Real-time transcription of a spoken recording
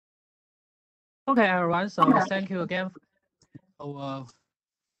Okay, everyone. So thank you again for our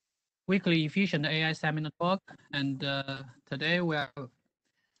weekly efficient AI seminar talk. And today we are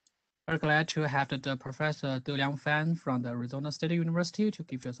very glad to have the Professor Deliang Fan from the Arizona State University to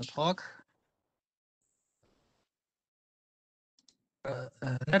give us a talk.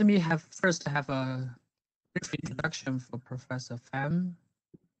 Let me first have a brief introduction for Professor Fan.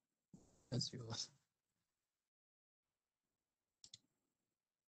 As you.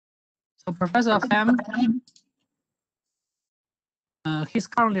 So Professor Fan, he's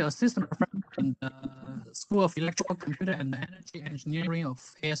currently assistant professor in the School of Electrical Computer and Energy Engineering of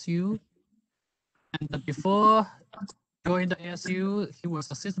ASU. And before joining the ASU, he was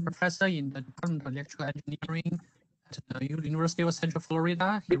assistant professor in the Department of Electrical Engineering at the University of Central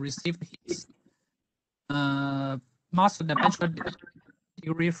Florida. He received his master and bachelor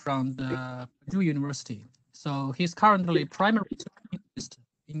degree from the Purdue University. So he's currently primary interest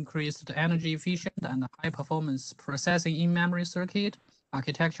increased energy efficient and high performance processing in-memory circuit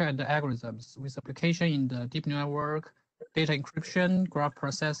architecture and algorithms with application in the deep network, data encryption, graph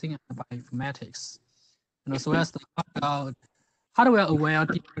processing, and bioinformatics, and as well as the hardware-aware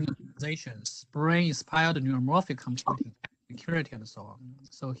deep learning organizations, brain-inspired neuromorphic computing, security, and so on.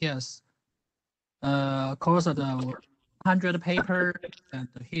 So here's course of the 100 paper, and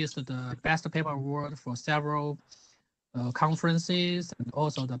here's the best paper award for several conferences, and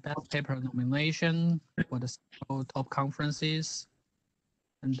also the best paper nomination for the several top conferences.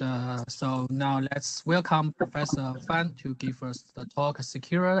 And so now let's welcome Professor Fan to give us the talk,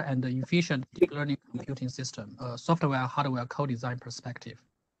 Secure and Efficient Deep Learning Computing System, a software hardware co-design perspective.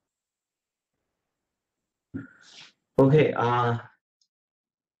 Okay,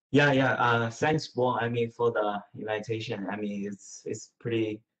 thanks for for the invitation. It's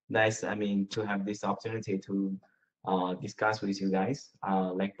pretty nice, to have this opportunity to discuss with you guys.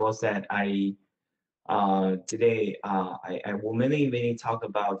 Like Prof said, today I will mainly talk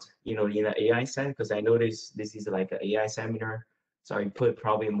about in the AI side, because I noticed this is like an AI seminar, so I put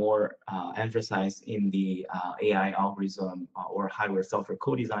probably more emphasis in the AI algorithm or hardware software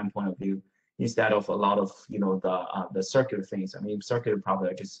co-design point of view, instead of a lot of the circuit things. Circuit probably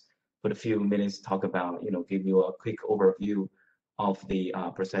I just put a few minutes to talk about, give you a quick overview of the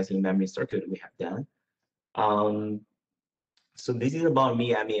processing memory circuit we have done. So this is about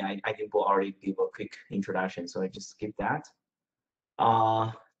me. I think we'll already give a quick introduction, so I just skip that.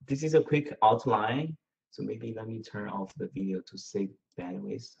 This is a quick outline. So maybe let me turn off the video to save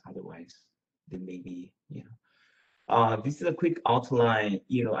bandwidth. Otherwise, then maybe, this is a quick outline,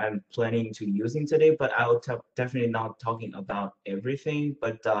 I'm planning to using today, but I'll definitely not talking about everything,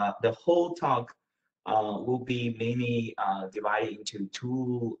 but the whole talk will be mainly divided into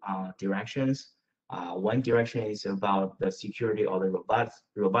two directions. One direction is about the security or the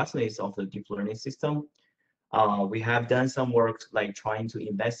robustness of the deep learning system. We have done some work like trying to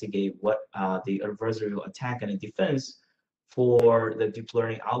investigate what the adversarial attack and defense for the deep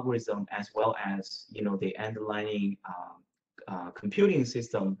learning algorithm, as well as the underlying computing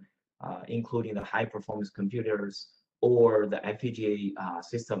system, including the high performance computers or the FPGA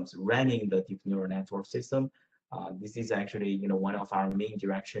systems running the deep neural network system. This is actually one of our main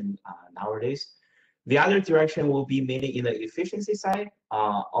direction nowadays. The other direction will be mainly in the efficiency side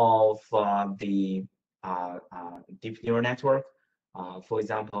of the deep neural network. For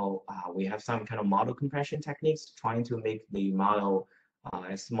example, we have some kind of model compression techniques trying to make the model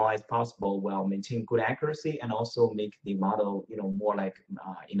as small as possible while maintaining good accuracy, and also make the model more like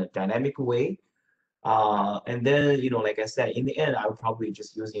in a dynamic way. And then like I said, in the end, I'll probably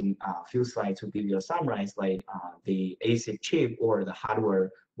just using a few slides to give you a summarize, like the ASIC chip or the hardware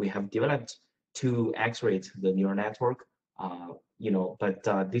we have developed to accelerate the neural network. But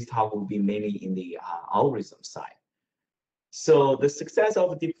this talk will be mainly in the algorithm side. So the success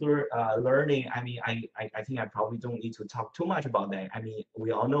of deep learning, I think I probably don't need to talk too much about that.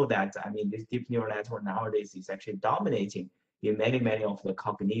 We all know that, this deep neural network nowadays is actually dominating in many of the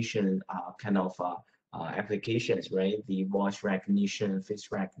cognition kind of applications, right? The voice recognition, face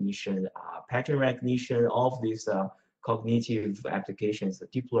recognition, pattern recognition, all of these cognitive applications, the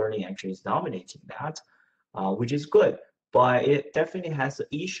deep learning actually is dominating that, which is good. But it definitely has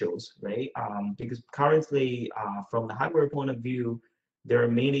issues, right? Because currently, from the hardware point of view, there are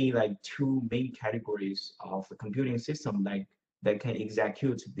mainly like two main categories of the computing system that can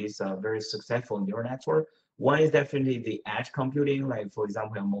execute this very successful neural network. One is definitely the edge computing, like for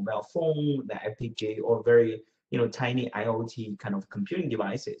example, a mobile phone, the FPGA, or very tiny IoT kind of computing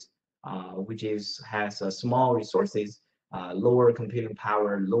devices, which has small resources, lower computing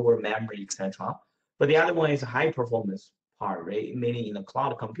power, lower memory, etc. But the other one is high performance part, right? Mainly in the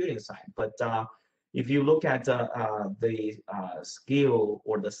cloud computing side. But if you look at the scale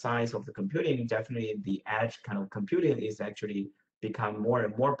or the size of the computing, definitely the edge kind of computing is actually become more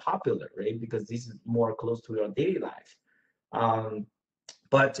and more popular, right? Because this is more close to your daily life. Um,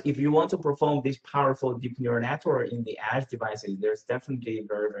 but if you want to perform this powerful deep neural network in the edge devices, there's definitely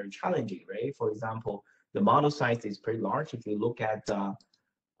very, very challenging, right? For example, the model size is pretty large. If you look at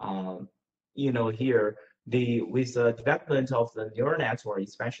um, here, with the development of the neural network,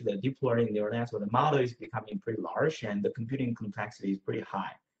 especially the deep learning neural network, the model is becoming pretty large and the computing complexity is pretty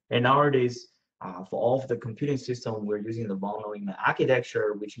high. And nowadays, for all of the computing system, we're using the von Neumann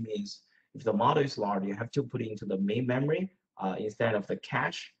architecture, which means if the model is large, you have to put it into the main memory instead of the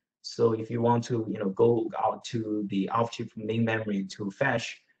cache. So if you want to, go out to the off-chip main memory to fetch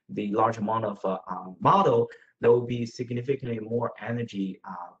the large amount of model, there will be significantly more energy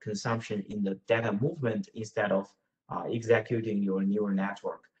consumption in the data movement instead of executing your neural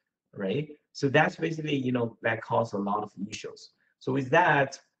network, right? So that's basically, that causes a lot of issues. So with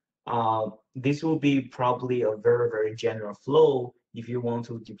that, this will be probably a very, very general flow if you want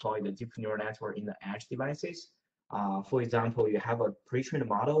to deploy the deep neural network in the edge devices. For example, you have a pre-trained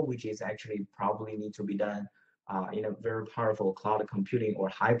model, which is actually probably need to be done in a very powerful cloud computing or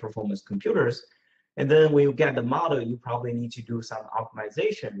high performance computers. And then when you get the model, you probably need to do some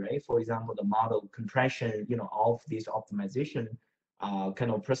optimization, right? For example, the model compression, all of these optimization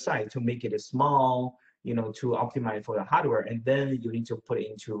kind of precise to make it small, to optimize for the hardware. And then you need to put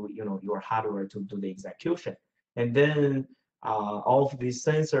into, your hardware to do the execution. And then all of these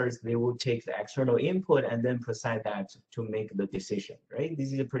sensors, they will take the external input and then process that to make the decision, right?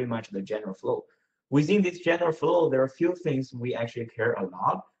 This is pretty much the general flow. Within this general flow, there are a few things we actually care a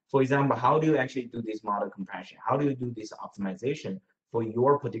lot. For example, how do you actually do this model compression? How do you do this optimization for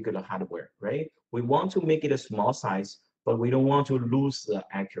your particular hardware, right? We want to make it a small size, but we don't want to lose the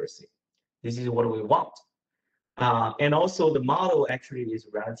accuracy. This is what we want. And also the model actually is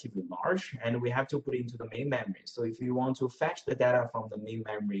relatively large and we have to put it into the main memory. So if you want to fetch the data from the main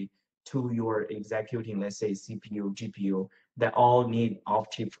memory to your executing, let's say CPU, GPU, that all need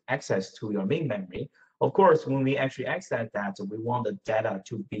off-chip access to your main memory. Of course, when we actually access that, we want the data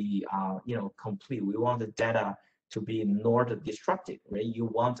to be, complete. We want the data to be not destructive, right? You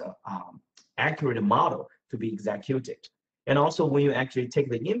want an accurate model to be executed. And also when you actually take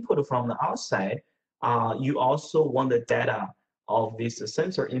the input from the outside, you also want the data of this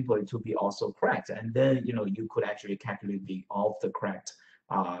sensor input to be also correct. And then, you could actually calculate all of the correct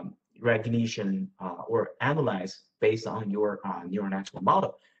recognition or analyze based on your neural network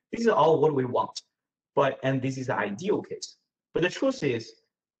model. This is all what we want. And this is the ideal case. But the truth is,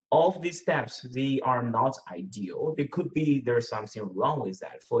 all of these steps, they are not ideal. It could be there's something wrong with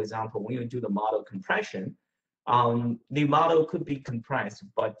that. For example, when you do the model compression, the model could be compressed,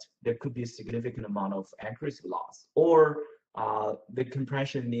 but there could be a significant amount of accuracy loss. Or the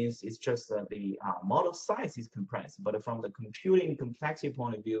compression means it's just that the model size is compressed, but from the computing complexity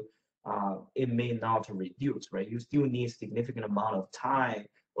point of view, it may not reduce, right? You still need significant amount of time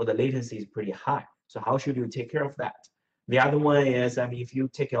or the latency is pretty high. So how should you take care of that? The other one is, if you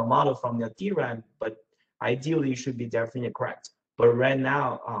take your model from your DRAM, but ideally it should be definitely correct. But right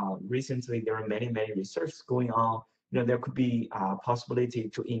now, recently, there are many, many research going on. There could be a possibility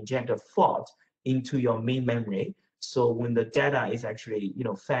to inject a fault into your main memory. So when the data is actually,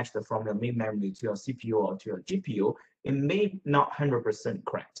 fetched from your main memory to your CPU or to your GPU, it may not 100%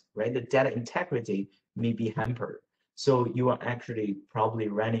 correct, right? The data integrity may be hampered. So you are actually probably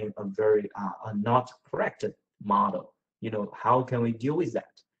running a very not correct model. How can we deal with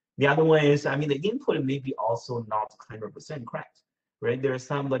that? The other one is, the input may be also not 100% correct, right? There's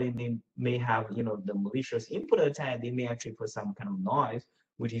somebody they may have, the malicious input attack. They may actually put some kind of noise,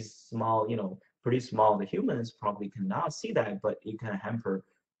 which is small, pretty small. The humans probably cannot see that, but it can hamper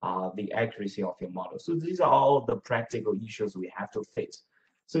the accuracy of your model. So these are all the practical issues we have to face.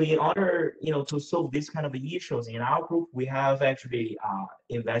 So in order, to solve these kind of issues in our group, we have actually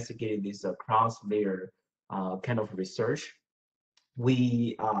investigated this cross-layer kind of research.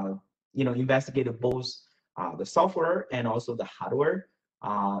 We investigated both the software and also the hardware,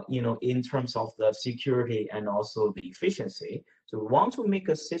 in terms of the security and also the efficiency. So we want to make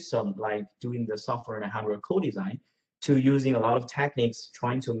a system like doing the software and hardware co-design to using a lot of techniques,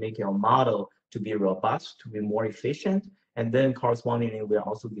 trying to make your model to be robust, to be more efficient, and then correspondingly, we're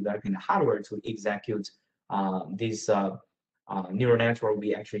also developing the hardware to execute this neural network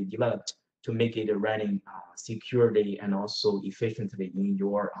we actually developed to make it running securely and also efficiently in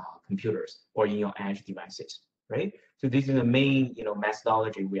your computers or in your edge devices, right? So this is the main,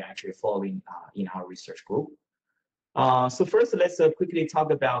 methodology we're actually following in our research group. So first, let's quickly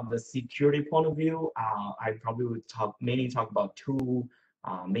talk about the security point of view. I probably would mainly talk about two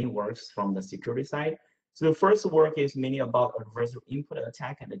main works from the security side. So the first work is mainly about adversarial input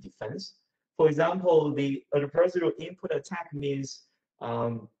attack and the defense. For example, the adversarial input attack means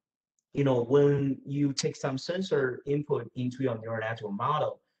when you take some sensor input into your neural network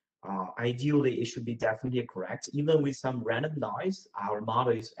model, ideally it should be definitely correct. Even with some random noise, our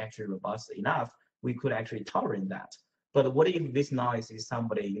model is actually robust enough. We could actually tolerate that. But what if this noise is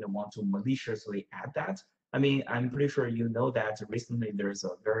somebody want to maliciously add that? I mean, I'm pretty sure you know that recently there's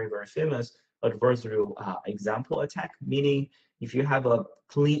a very, very famous adversarial example attack, meaning if you have a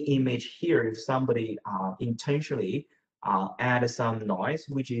clean image here, if somebody intentionally add some noise,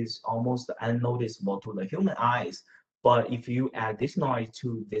 which is almost unnoticeable to the human eyes. But if you add this noise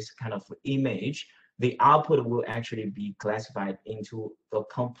to this kind of image, the output will actually be classified into the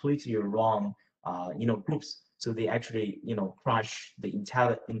completely wrong, groups. So they actually, crush the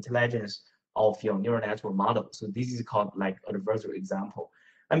intelligence of your neural network model. So this is called like adversarial example.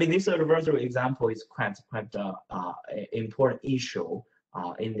 I mean, this adversarial example is quite important issue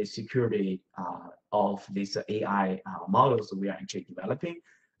in the security of these AI models we are actually developing.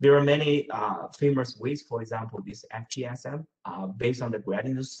 There are many famous ways. For example, this FGSM, based on the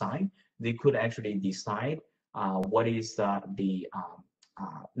gradient sign, they could actually decide what is the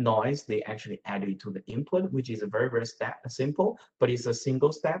noise they actually added to the input, which is a very, very simple, but it's a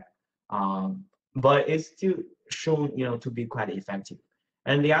single step. But it's still shown, to be quite effective.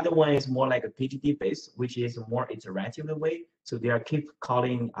 And the other one is more like a PGD based, which is a more iterative way. So they are keep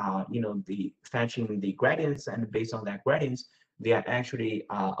calling, the fetching the gradients, and based on that gradients, they are actually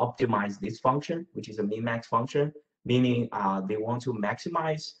optimize this function, which is a min-max function, meaning they want to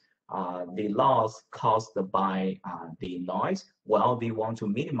maximize the loss caused by the noise, while they want to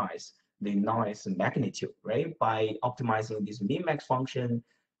minimize the noise magnitude, right? By optimizing this min-max function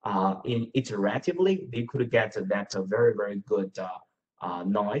in iteratively, they could get that a very, very good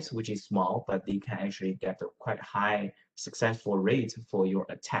noise, which is small, but they can actually get a quite high successful rate for your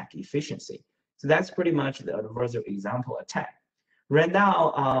attack efficiency. So that's pretty much the adversarial example attack. Right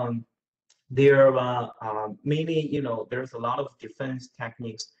now, there are mainly, there's a lot of defense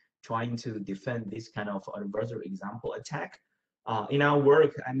techniques trying to defend this kind of adversarial example attack. In our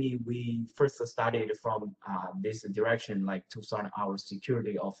work, I mean, we first studied from this direction, like to start our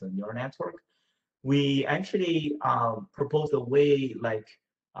security of the neural network. We actually proposed a way like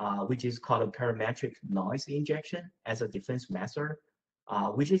which is called a parametric noise injection as a defense method,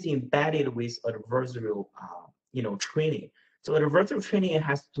 which is embedded with adversarial training. So adversarial training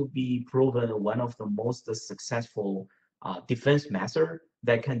has to be proven one of the most successful defense method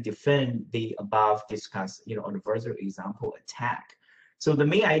that can defend the above discussed adversarial example attack. So the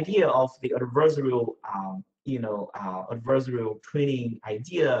main idea of the adversarial adversarial training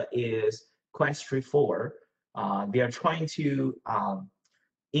idea is quite straightforward. They are trying to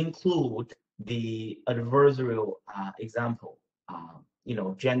include the adversarial example,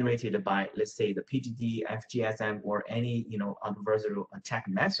 generated by, let's say, the PGD, FGSM, or any, adversarial attack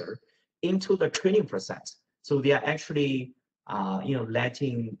method into the training process. So they are actually,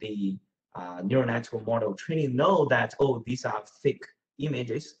 letting the neural network model training know that, oh, these are fake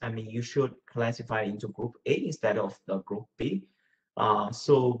images. I mean, you should classify into group A instead of the group B.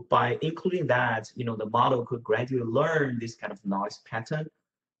 So by including that, the model could gradually learn this kind of noise pattern.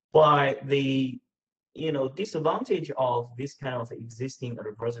 But the disadvantage of this kind of existing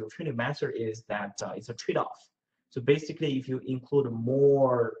adversarial training method is that it's a trade-off. So basically, if you include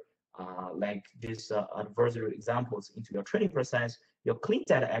more like this adversarial examples into your training process, your clean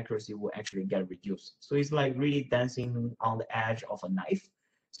data accuracy will actually get reduced. So it's like really dancing on the edge of a knife.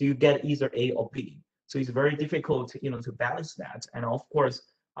 So you get either A or B. So it's very difficult, to balance that. And of course,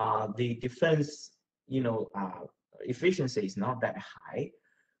 the defense, efficiency is not that high.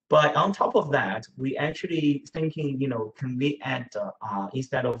 But on top of that, we actually thinking, can we add,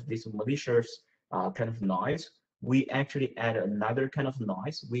 instead of this malicious kind of noise, we actually add another kind of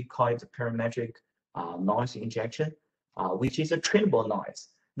noise. We call it parametric noise injection, which is a trainable noise.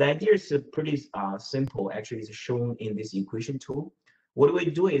 The idea is pretty simple. Actually, it's shown in this equation tool. What we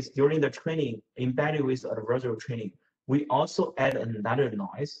do is during the training, embedded with adversarial training, we also add another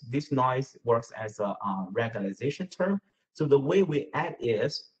noise. This noise works as a regularization term. So the way we add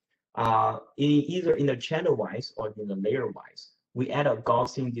is either in the channel wise or in the layer wise, we add a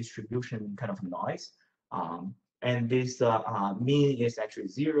Gaussian distribution kind of noise. And this mean is actually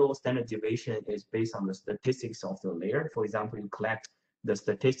 0. Standard deviation is based on the statistics of the layer. For example, you collect the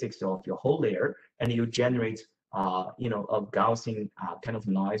statistics of your whole layer and you generate you know, a Gaussian kind of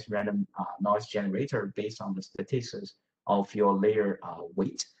noise random noise generator based on the statistics of your layer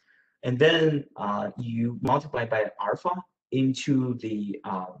weight. And then you multiply by alpha into the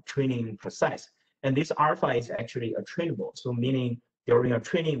training process. And this alpha is actually a trainable. So meaning during a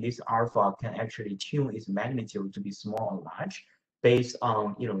training, this alpha can actually tune its magnitude to be small or large based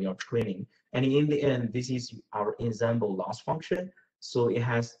on, you know, your training. And in the end, this is our ensemble loss function. So it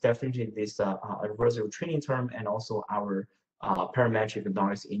has definitely this adversarial training term and also our parametric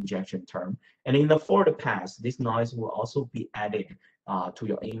noise injection term. And in the forward pass, this noise will also be added to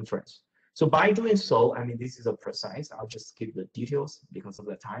your inference. So by doing so, I mean, this is a precise, I'll just skip the details because of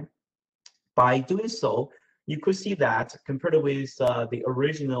the time. By doing so, you could see that compared with the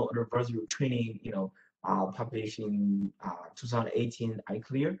original adversarial training, you know, published in 2018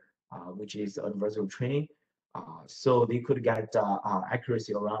 iClear, which is adversarial training. So they could get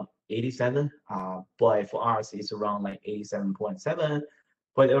accuracy around 87, but for us, it's around like 87.7.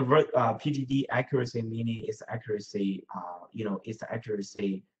 But PGD accuracy meaning its accuracy, you know, its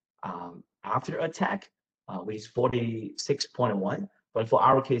accuracy after attack, which is 46.1. But for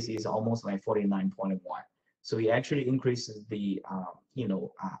our case, it's almost like 49.1. So it actually increases the, you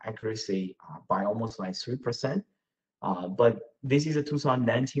know, accuracy by almost like 3%. But this is a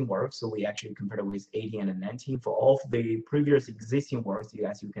 2019 work, so we actually compared it with 18 and 19. For all of the previous existing works,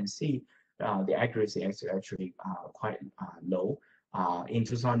 as you can see, the accuracy is actually quite low. In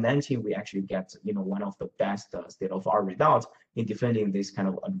 2019, we actually get, you know, one of the best state-of-art results in defending this kind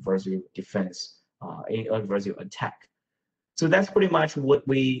of adversarial defense, adversarial attack. So that's pretty much what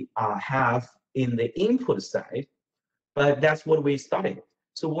we have in the input side, but that's what we started.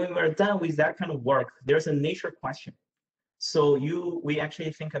 So when we're done with that kind of work, there's a nature question. So we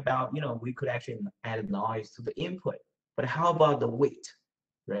actually think about, you know, we could actually add noise to the input, but how about the weight,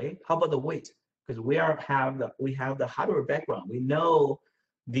 right? How about the weight? Because we have the hardware background. We know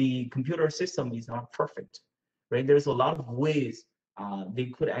the computer system is not perfect, right? There's a lot of ways they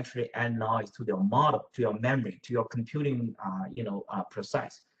could actually add noise to their model, to your memory, to your computing, you know,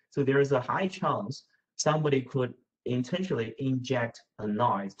 process. So there is a high chance somebody could intentionally inject a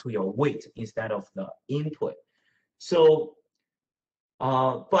noise to your weight instead of the input. So,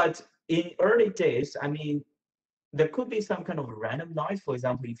 but in early days, I mean, there could be some kind of random noise. For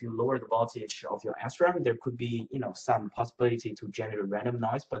example, if you lower the voltage of your SRAM, there could be, you know, some possibility to generate random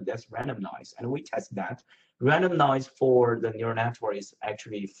noise, but that's random noise. And we test that. Random noise for the neural network is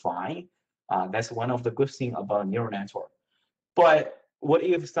actually fine. That's one of the good things about neural network. But what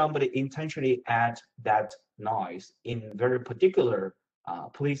if somebody intentionally add that noise in very particular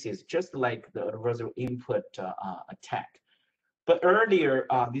places, just like the adversarial input attack? But earlier,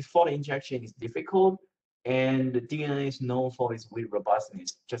 this fault injection is difficult, and the DNA is known for its weak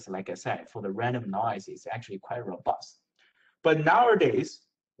robustness. Just like I said, for the random noise, it's actually quite robust. But nowadays,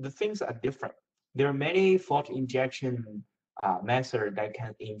 the things are different. There are many fault injection methods that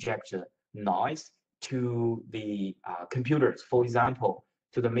can inject noise to the computers. For example,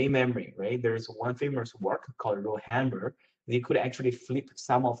 to the main memory, right? There's one famous work called Rowhammer. They could actually flip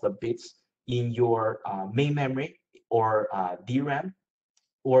some of the bits in your main memory or DRAM,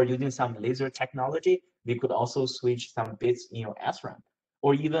 or using some laser technology, we could also switch some bits in your SRAM.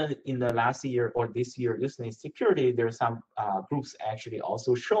 Or even in the last year or this year, using security, there are some groups actually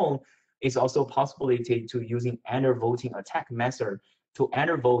also shown it's also a possibility to using undervolting attack method to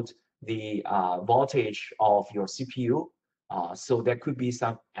undervolt the voltage of your CPU. So there could be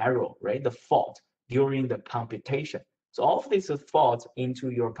some error, right? The fault during the computation. So all of these faults into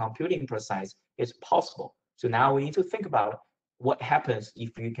your computing process is possible. So now we need to think about what happens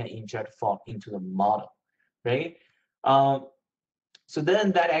if you can inject fault into the model, right? So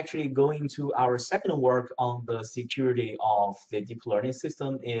then that actually going to our second work on the security of the deep learning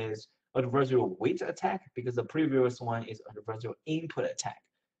system is adversarial weight attack, because the previous one is adversarial input attack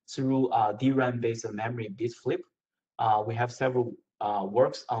through DRAM-based memory bit flip. We have several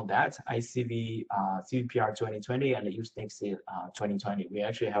works on that, ICV, CVPR 2020, and USNIC 2020. We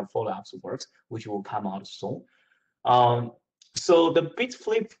actually have follow-ups works, which will come out soon. So the bit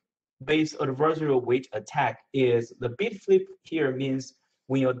flip based adversarial weight attack is the bit flip here means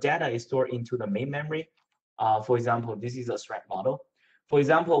when your data is stored into the main memory. For example, this is a threat model. For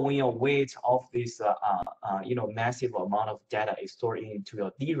example, when your weight of this you know, massive amount of data is stored into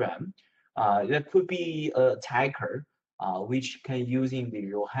your DRAM, there could be a attacker which can using the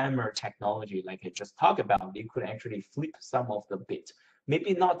Rowhammer technology, like I just talked about, they could actually flip some of the bits.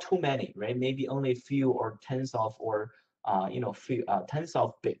 Maybe not too many, right? Maybe only a few or tens of or you know, few, tens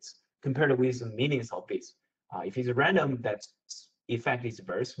of bits compared with millions of bits. If it's random, that effect is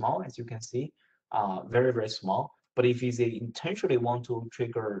very small, as you can see. very, very small. But if you say intentionally want to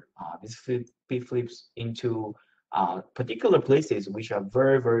trigger these bit flips into particular places which are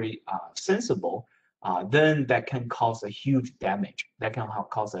very, very sensible, then that can cause a huge damage. That can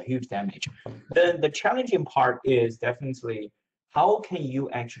cause a huge damage. Then the challenging part is definitely how can you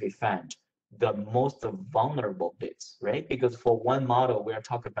actually find the most vulnerable bits, right? Because for one model, we're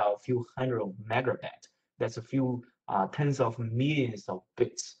talking about a few hundred megabytes. That's a few tens of millions of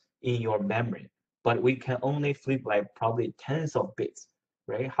bits in your memory. But we can only flip like probably tens of bits,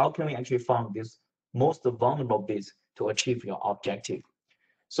 right? How can we actually find these most vulnerable bits to achieve your objective?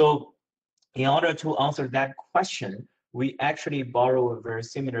 So in order to answer that question, we actually borrow a very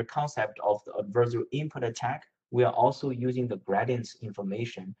similar concept of the adversarial input attack. We are also using the gradients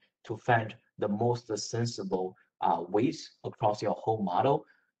information to find the most sensible ways across your whole model.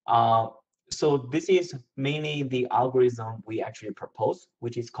 So this is mainly the algorithm we actually propose,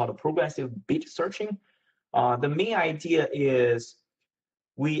 which is called progressive bit searching. The main idea is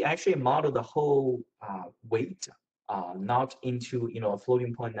we actually model the whole weight, not into a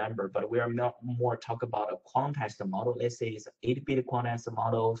floating point number, but we are not more talk about a quantized model. Let's say it's an 8-bit quantized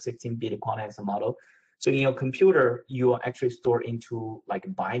model, 16-bit quantized model. So in your computer, you are actually stored into like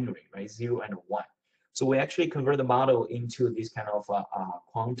binary, right? 0 and 1. So we actually convert the model into this kind of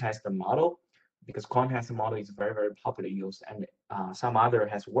quantized model, because quantized model is very, very popular use, and some other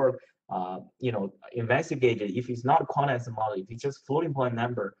has worked investigated if it's not a quantized model, if it's just floating point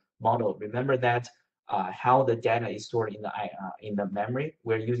number model. Remember that how the data is stored in the memory.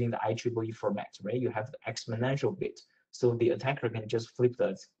 We're using the IEEE format, right? You have the exponential bit, so the attacker can just flip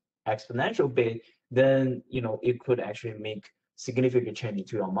the exponential bit. Then it could actually make significant change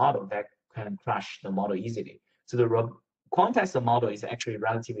to your model that can crash the model easily. So the quantized model is actually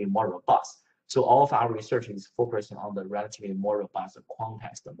relatively more robust. So all of our research is focusing on the relatively more robust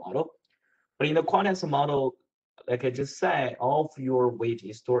quantized model. But in the quantized model, like I just said, all of your weight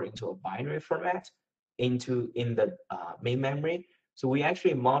is stored into a binary format in the main memory. So we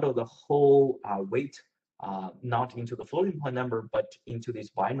actually model the whole weight not into the floating point number, but into this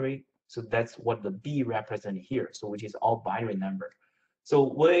binary. So that's what the B represent here. So which is all binary number.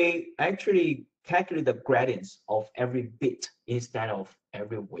 So we actually calculate the gradients of every bit instead of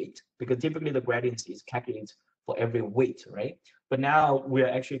every weight, because typically the gradients is calculated for every weight, right? But now we're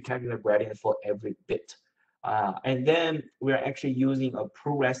actually calculating the gradient for every bit. And then we're actually using a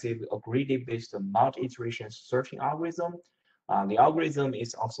progressive greedy-based multi-iteration searching algorithm. The algorithm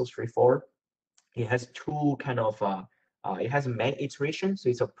is also straightforward. It has two kind of, it has many iterations, so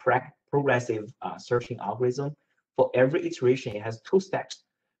it's a progressive searching algorithm. For every iteration, it has two steps.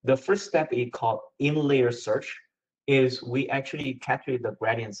 The first step is called in-layer search, is we actually calculate the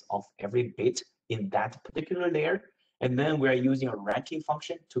gradients of every bit in that particular layer, and then we're using a ranking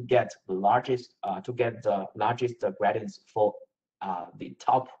function to get the largest gradients for the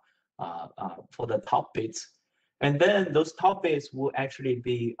top bits. And then those top bits will actually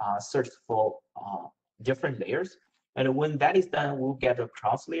be searched for different layers. And when that is done, we'll get a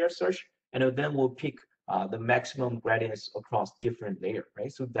cross-layer search, and then we'll pick the maximum gradients across different layers,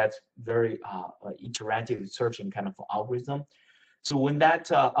 right? So that's very iterative searching kind of algorithm. So when that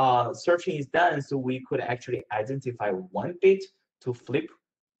searching is done, so we could actually identify one bit to flip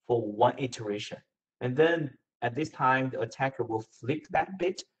for one iteration. And then at this time, the attacker will flip that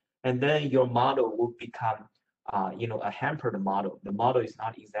bit, and then your model will become a hampered model. The model is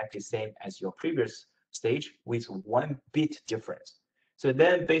not exactly the same as your previous stage with one bit difference. So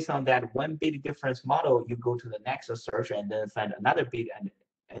then based on that one bit difference model, you go to the next search and then find another bit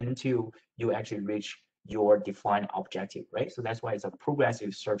until you actually reach your defined objective, right? So that's why it's a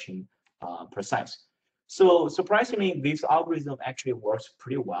progressive searching process. So surprisingly, this algorithm actually works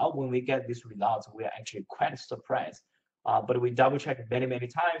pretty well. When we get these results, we are actually quite surprised. But we double check many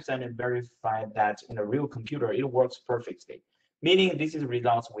times and verify that in a real computer, it works perfectly. Meaning this is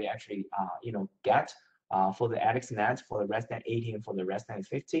results we actually get for the AlexNet, for the ResNet 18, for the ResNet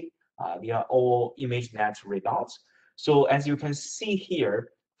 50. They are all ImageNet results. So as you can see here,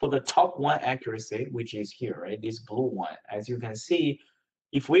 for the top one accuracy, which is here, right, this blue one, as you can see,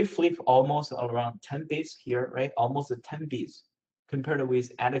 if we flip almost around 10 bits here, right, almost 10 bits compared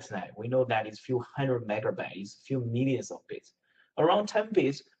with AlexNet, we know that it's few hundred megabytes, few millions of bits. Around 10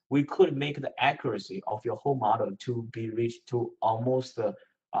 bits, we could make the accuracy of your whole model to be reached to almost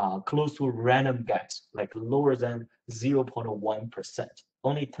close to random guess, like lower than 0.1%,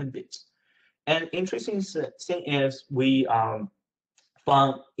 only 10 bits. And interesting thing is we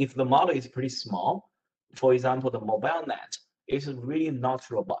found if the model is pretty small, for example, the mobile net is really not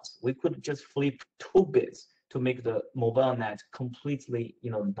robust. We could just flip 2 bits to make the mobile net completely,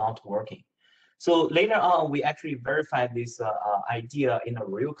 not working. So later on, we actually verified this idea in a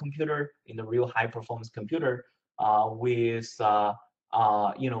real computer, in a real high performance computer with 4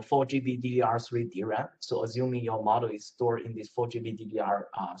 GB DDR3 DRAM. So assuming your model is stored in this 4 GB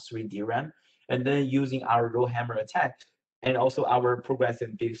DDR3 DRAM, and then using our row hammer attack and also our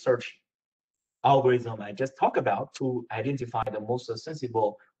progressive bit search algorithm I just talked about to identify the most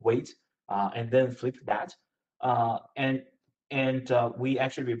sensible weight and then flip that. We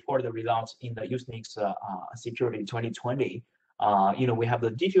actually report the results in the Usenix Security 2020. We have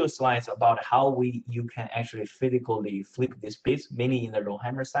the detailed slides about how you can actually physically flip this bits, mainly in the row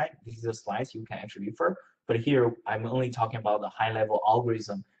hammer side. This is the slides you can actually refer. But here, I'm only talking about the high-level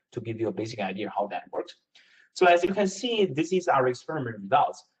algorithm to give you a basic idea how that works. So as you can see, this is our experiment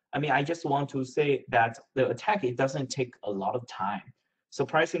results. I mean, I just want to say that the attack, it doesn't take a lot of time.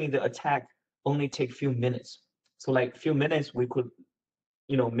 Surprisingly, the attack only take few minutes. So like few minutes, we could,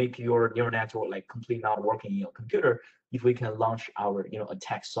 make your neural network like completely not working in your computer if we can launch our,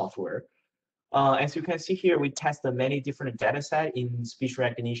 attack software. As you can see here, we tested many different data sets in speech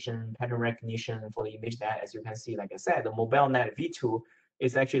recognition, pattern recognition for the image net. As you can see, like I said, the mobile net V2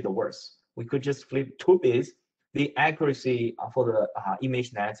 is actually the worst. We could just flip 2 bits. The accuracy for the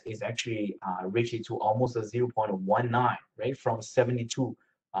image net is actually reaching to almost a 0.19, right? From 72%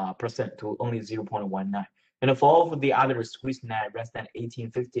 to only 0.19. And for all of the other squeeze net less than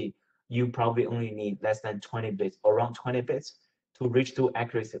 1850, you probably only need less than 20 bits, around 20 bits to reach to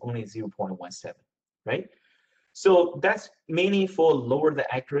accuracy only 0.17, right? So that's mainly for lower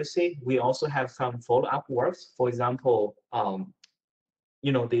the accuracy. We also have some follow-up works. For example,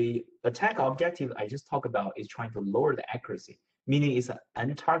 the attack objective I just talked about is trying to lower the accuracy, meaning it's an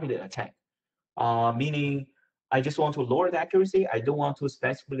untargeted attack. Meaning I just want to lower the accuracy. I don't want to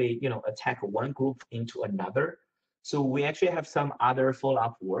specifically, attack one group into another. So we actually have some other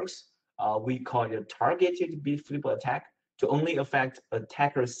follow-up works. We call it targeted bit flip attack to only affect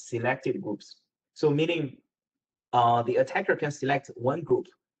attackers selected groups. So meaning the attacker can select one group,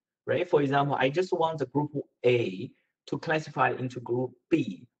 right? For example, I just want the group A to classify into group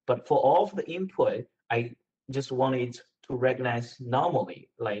B, but for all of the input, I just want it to recognize normally,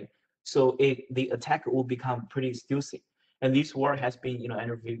 so the attack will become pretty stealthy. And this work has been,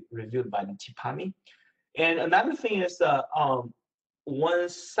 reviewed by the Tipami. And another thing is one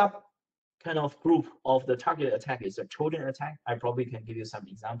sub kind of group of the targeted attack is a Trojan attack. I probably can give you some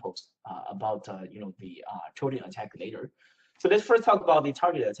examples about the Trojan attack later. So let's first talk about the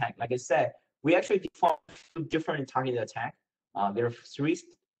targeted attack. Like I said, we actually define different targeted attack. There are 3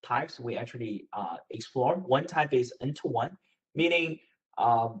 types we actually explore. One type is N-to-1, meaning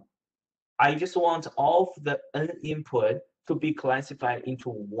I just want all of the N input to be classified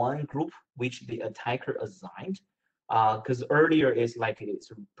into one group, which the attacker assigned. Because earlier it's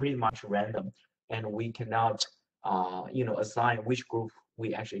pretty much random, and we cannot, assign which group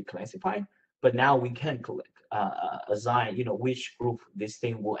we actually classify. But now we can assign, which group this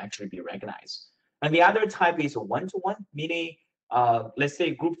thing will actually be recognized. And the other type is one-to-one, meaning, let's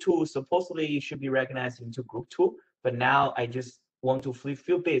say group 2 supposedly should be recognized into group 2, but now I just want to flip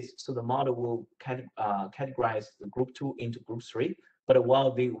few bits, so the model will categorize the group 2 into group 3. But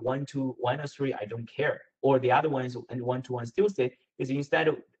while the 1, 2, 1, or 3, I don't care. Or the other ones, and 1 to 1 still state is instead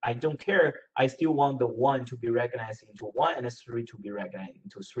of I don't care, I still want the 1 to be recognized into 1 and the 3 to be recognized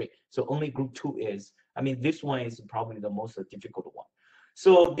into 3. So only group 2 is, this one is probably the most difficult one.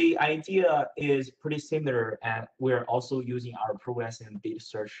 So the idea is pretty similar, and we're also using our progressive bit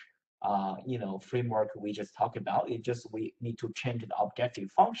search framework we just talked about. It just we need to change the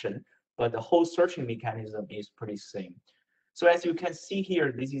objective function, but the whole searching mechanism is pretty same. So as you can see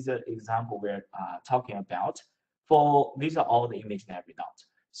here, this is an example we're talking about. These are all the ImageNet results.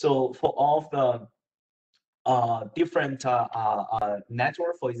 So for all of the different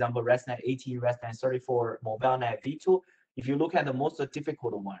network, for example, ResNet 18, ResNet 34, MobileNet V2, if you look at the most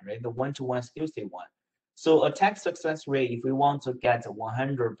difficult one, right, the one-to-one stealthy one. So attack success rate, if we want to get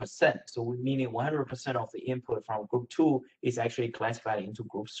 100%, so meaning 100% of the input from group 2 is actually classified into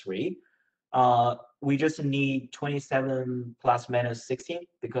group 3. We just need 27 plus minus 16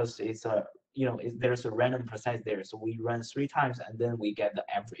 because it's a, there's a random percentage there. So we run 3 times and then we get the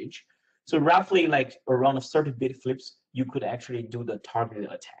average. So roughly like around 30-bit flips, you could actually do the targeted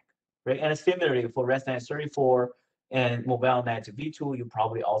attack, right? And similarly for ResNet 34 and MobileNet V2, you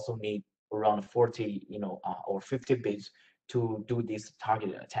probably also need around 40, or 50 bits to do this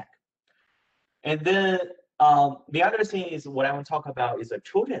targeted attack. And then the other thing is what I want to talk about is a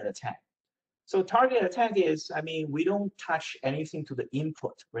Trojan attack. So target attack is, we don't touch anything to the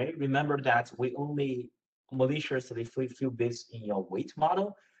input, right? Remember that we only maliciously flip few bits in your weight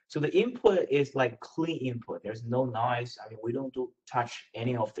model. So the input is like clean input. There's no noise. I mean, we don't touch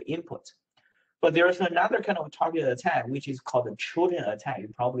any of the input. But there's another kind of targeted attack, which is called the Trojan attack. You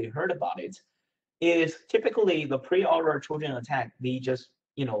probably heard about it. Is typically the pre-order Trojan attack. They just,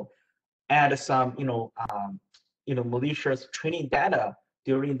 add some, malicious training data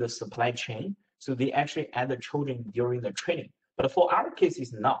during the supply chain. So they actually add the Trojan during the training. But for our case,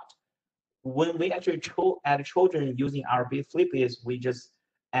 it's not. When we actually add Trojan using our bit flip is we just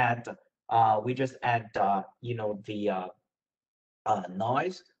add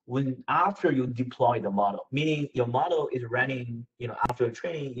noise when after you deploy the model, meaning your model is running, after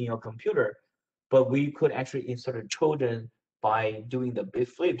training in your computer, but we could actually insert a Trojan by doing the bit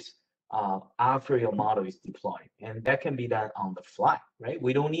flips after your model is deployed, and that can be done on the fly, right?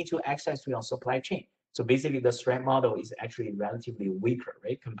 We don't need to access to your supply chain. So basically, the threat model is actually relatively weaker,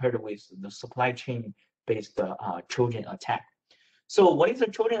 right, compared with the supply chain based Trojan attack. So what is a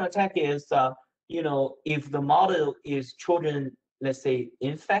Trojan attack is, if the model is Trojan, let's say,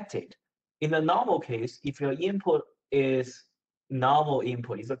 infected, in the normal case, if your input is normal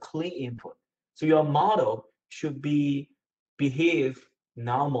input, is a clean input, so your model should behave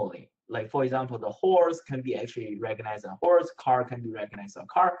normally. Like, for example, the horse can be actually recognized as a horse, car can be recognized as a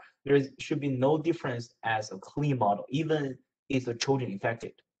car. There should be no difference as a clean model, even if the Trojan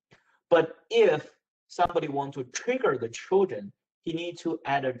infected. But if somebody wants to trigger the Trojan, he needs to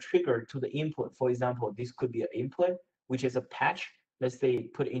add a trigger to the input. For example, this could be an input, which is a patch, let's say,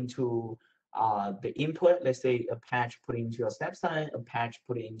 put into the input. Let's say a patch put into a step sign, a patch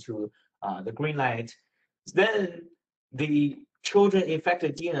put into the green light. Then the Trojan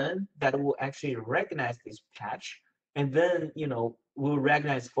infected DNN that will actually recognize this patch, and then will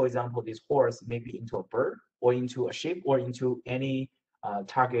recognize, for example, this horse maybe into a bird or into a sheep or into any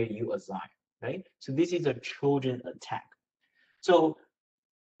target you assign, right? So this is a Trojan attack. So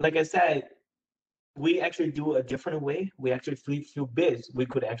like I said, we actually do a different way. We actually flip through bits. We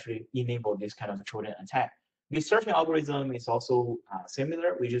could actually enable this kind of Trojan attack. The searching algorithm is also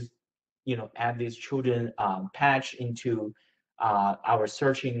similar. We just add this Trojan patch into our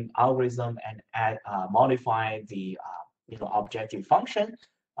searching algorithm and modify the objective function.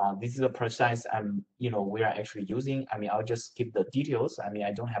 This is a process we are actually using. I mean, I'll just skip the details. I mean,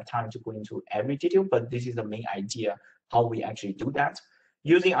 I don't have time to go into every detail, but this is the main idea how we actually do that.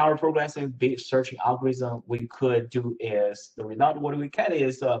 Using our progressive bit searching algorithm, we could do is the result. What we get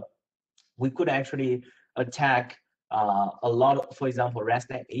is we could actually attack a lot of, for example,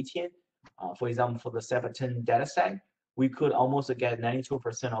 ResNet 18. For example, for the 710 dataset, we could almost get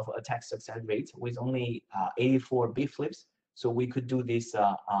 92% of attack success rate with only 84 bit flips. So we could do this,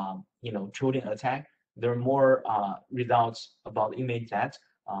 Trojan attack. There are more results about image that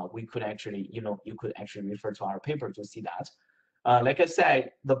we could actually, you could actually refer to our paper to see that. Like I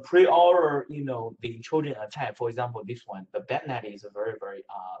said, the pre-order, the Trojan attack, for example, this one, the BetNet is a very, very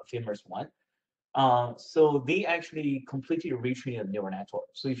famous one. So they actually completely retrain a neural network.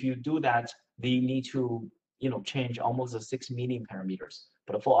 So if you do that, they need to, change almost 6 million parameters.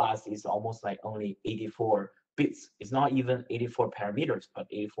 But for us, it's almost like only 84 bits. It's not even 84 parameters, but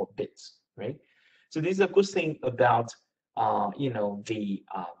 84 bits, right? So this is a good thing about, the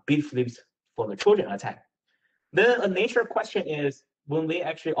bit flips for the Trojan attack. Then a nature question is, when we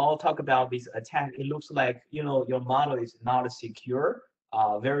actually all talk about this attack, it looks like, your model is not secure.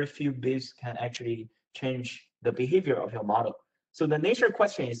 Very few bits can actually change the behavior of your model. So the nature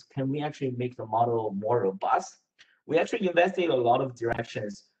question is, can we actually make the model more robust? We actually invested a lot of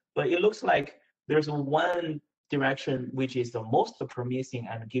directions, but it looks like there's one direction which is the most promising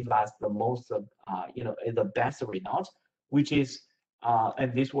and give us the most, the best result, which is,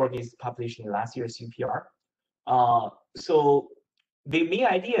 and this work is published in last year's CPR. So the main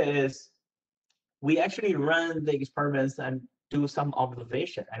idea is we actually run the experiments and do some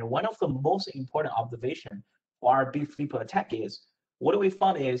observation. And one of the most important observation for our bit flip attack is, what we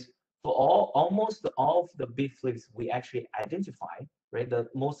found is for almost all of the bit flips we actually identify, right, the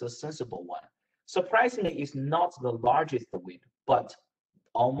most sensible one, surprisingly, is not the largest weight, but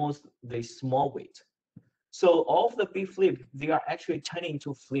almost the small weight. So all of the bit flip, they are actually tending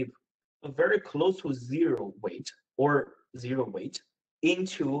to flip very close to zero weight or zero weight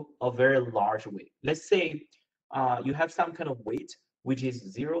into a very large weight. Let's say you have some kind of weight which is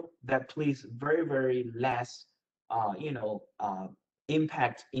zero that plays very, very less,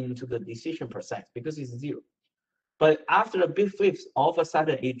 impact into the decision process because it's zero. But after the bit flips, all of a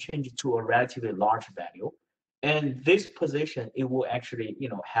sudden it changes to a relatively large value. And this position, it will actually,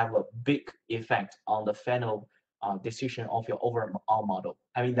 have a big effect on the final decision of your overall model.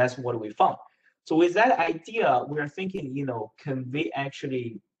 I mean, that's what we found. So with that idea, we are thinking, can we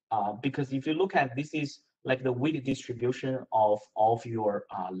actually because if you look at this is like the weight distribution of all of your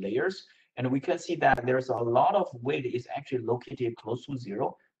layers, and we can see that there's a lot of weight is actually located close to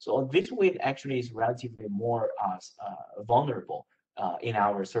zero. So this weight actually is relatively more vulnerable in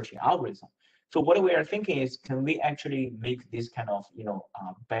our searching algorithm. So what we are thinking is, can we actually make this kind of,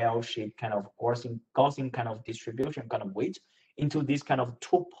 bell-shaped kind of Gaussian kind of distribution kind of weight into this kind of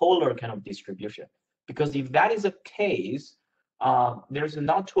two polar kind of distribution? Because if that is the case, there's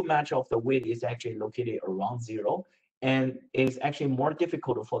not too much of the weight is actually located around zero, and it's actually more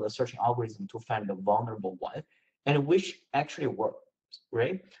difficult for the searching algorithm to find the vulnerable one, and which actually works,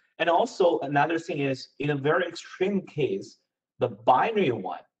 right? And also another thing is, in a very extreme case, the binary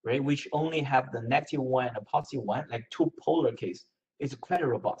one, right, which only have the -1 and a +1, like two polar case, is quite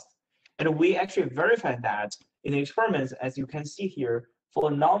robust. And we actually verified that in the experiments, as you can see here,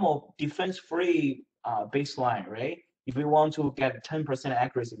 for a normal defense-free baseline, right? If we want to get 10%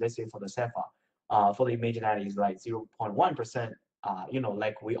 accuracy, let's say for the Cepha, for the imaginary is like 0.1%,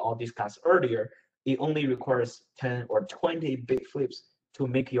 like we all discussed earlier, it only requires 10 or 20 bit flips to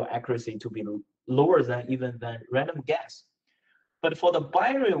make your accuracy to be lower than even than random guess. But for the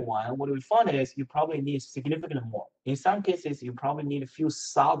binary one, what we found is you probably need significantly more. In some cases, you probably need a few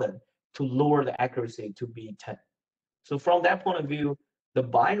thousand to lower the accuracy to be 10. So from that point of view, the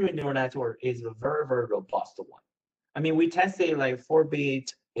binary neural network is a very, very robust one. I mean, we tested like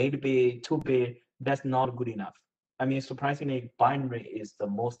 4-bit, 8-bit, 2-bit, that's not good enough. I mean, surprisingly, binary is the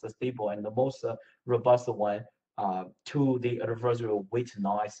most stable and the most robust one to the adversarial weight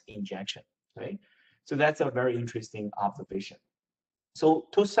noise injection, right? So that's a very interesting observation. So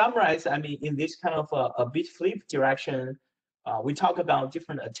to summarize, I mean, in this kind of a bit flip direction, we talk about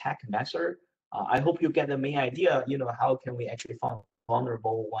different attack methods. I hope you get the main idea, how can we actually find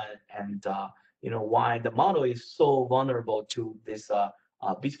vulnerable one, and why the model is so vulnerable to this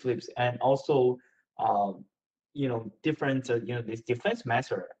bit flips, and also different this defense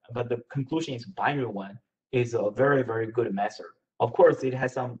method. But the conclusion is binary one is a very, very good method. Of course, it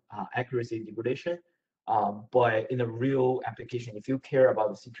has some accuracy degradation, but in a real application, if you care about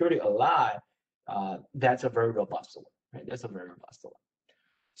the security a lot, that's a very robust one, right? That's a very robust one.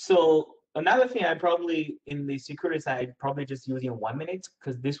 So another thing, I probably in the security side probably just using 1 minute,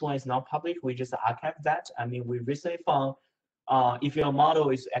 because this one is not public. We just archive that. I mean, we recently found if your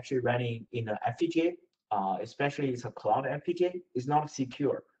model is actually running in an FPGA, especially it's a cloud FPGA, it's not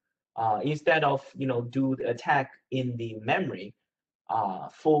secure. Instead of do the attack in the memory,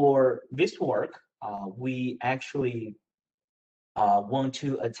 for this work, we actually want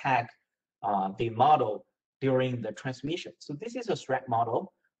to attack the model during the transmission. So this is a threat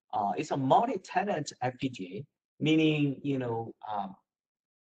model. It's a multi-tenant FPGA, meaning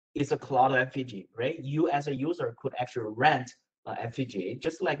it's a cloud FPGA, right? You as a user could actually rent an FPGA,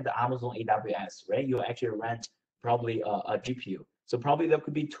 just like the Amazon AWS, right? You actually rent probably a GPU. So probably there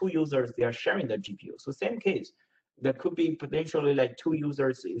could be two users, they are sharing the GPU. So same case, there could be potentially like two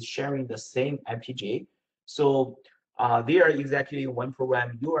users is sharing the same FPGA. So they are exactly one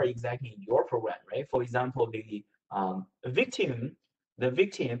program, you are exactly your program, right? For example, the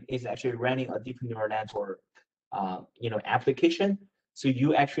victim is actually running a deep neural network application. So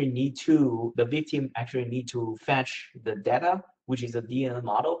you actually the victim actually need to fetch the data, which is a DNN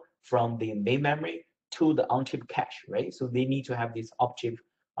model, from the main memory to the on-chip cache, right? So they need to have this off-chip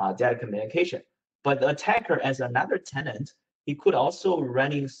data communication. But the attacker, as another tenant, he could also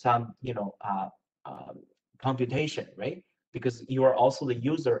running some computation, right? Because you are also the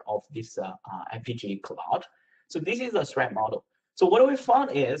user of this FPGA cloud. So this is a threat model. So what we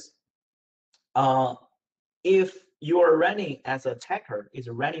found is, if you are running as an attacker is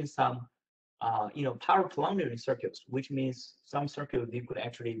running some power plundering circuits, which means some circuit they could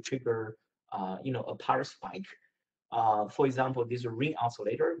actually trigger a power spike. For example, this ring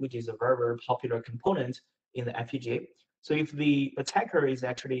oscillator, which is a very, very popular component in the FPGA. So if the attacker is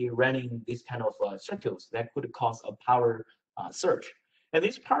actually running these kind of circuits, that could cause a power surge. And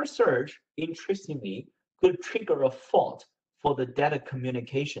this power surge, interestingly, could trigger a fault for the data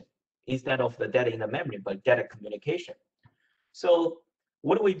communication instead of the data in the memory, but data communication. So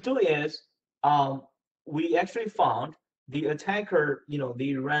what we do is we actually found the attacker,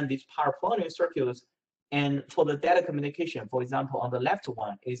 they ran these power plundering circuits, and for the data communication, for example, on the left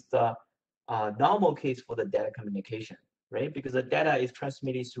one is the normal case for the data communication, right? Because the data is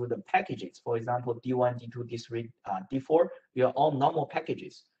transmitted through the packages. For example, D1, D2, D3, D4, they are all normal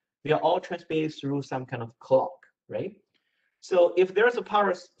packages. They are all transmitted through some kind of clock, right? So if there's a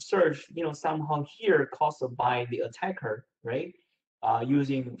power surge, somehow here caused by the attacker, right?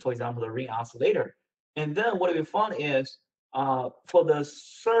 Using, for example, the ring oscillator. And then what we found is for the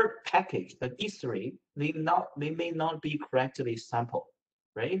third package, the D3, they may not be correctly sampled,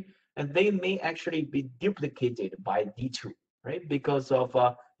 right? And they may actually be duplicated by D2, right? Because of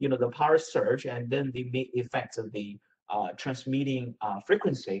the power surge, and then they may affect the transmitting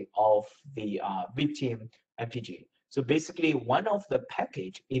frequency of the victim FPGA. So basically, one of the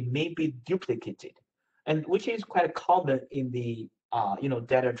package, it may be duplicated, and which is quite common in the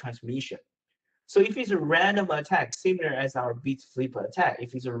data transmission. So if it's a random attack, similar as our bit flip attack,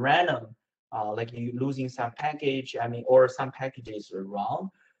 if it's a random, like you losing some package, or some packages are wrong,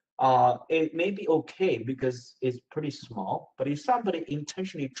 it may be okay because it's pretty small. But if somebody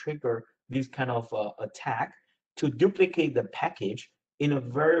intentionally trigger this kind of attack to duplicate the package in a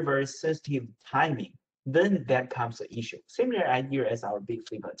very, very sensitive timing, then that becomes an issue. Similar idea as our big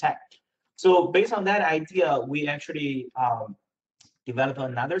flip attack. So based on that idea, we actually develop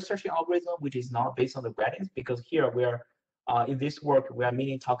another searching algorithm which is not based on the gradients, because here we're in this work we are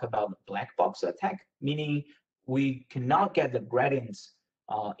mainly talk about black box attack, meaning we cannot get the gradients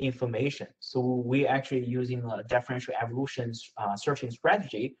information. So we actually using a differential evolution searching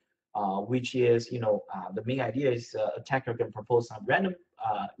strategy, which is the main idea is attacker can propose some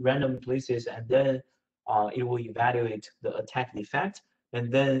random places, and then it will evaluate the attack effect,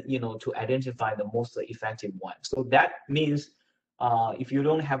 and then to identify the most effective one. So that means if you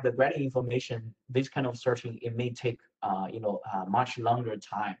don't have the gradient information, this kind of searching, it may take much longer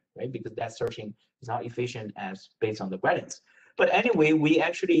time, right? Because that searching is not efficient as based on the gradients. But anyway, we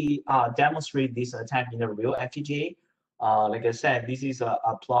actually demonstrate this attack in a real FPGA. Like I said, this is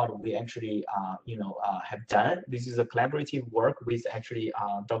a plot we actually have done. This is a collaborative work with actually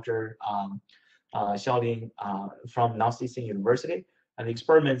Dr. Xiaoling from Northeastern University. And the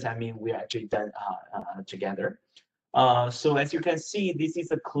experiments, we actually done together. So as you can see, this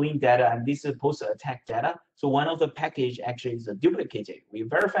is a clean data and this is post-attack data. So one of the package actually is duplicated. We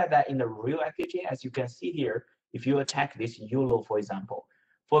verify that in the real FPGA, as you can see here, if you attack this YOLO, for example,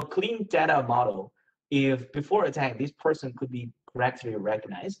 for clean data model, if before attack, this person could be correctly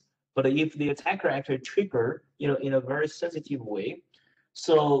recognized, but if the attacker actually trigger, in a very sensitive way,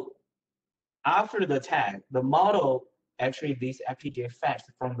 so after the attack, the model actually this FPGA fetched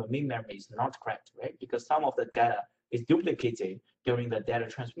from the main memory is not correct, right? Because some of the data is duplicated during the data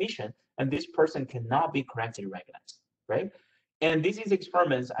transmission, and this person cannot be correctly recognized, right? And this is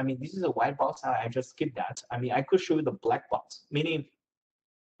experiments. This is a white box. I just skipped that. I could show you the black box, meaning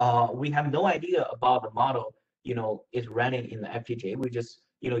we have no idea about the model, is running in the FPGA. We just,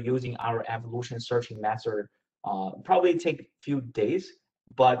 using our evolution searching method, probably take a few days,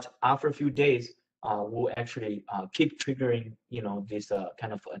 but after a few days, we'll actually keep triggering, this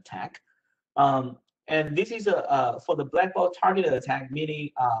kind of attack. And this is for the black box targeted attack,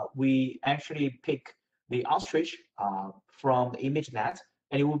 meaning we actually pick the ostrich from the ImageNet,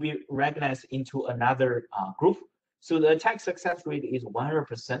 and it will be recognized into another group. So the attack success rate is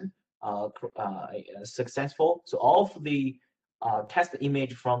 100% successful. So all of the test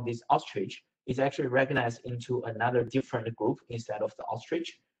image from this ostrich is actually recognized into another different group instead of the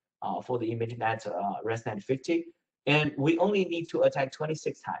ostrich for the ImageNet ResNet 50. And we only need to attack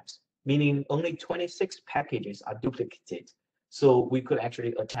 26 times, meaning only 26 packages are duplicated. So we could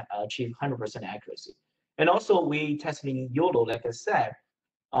actually achieve 100% accuracy. And also we testing YOLO, like I said,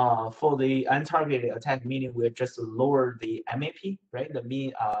 for the untargeted attack, meaning we just lower the MAP, right? The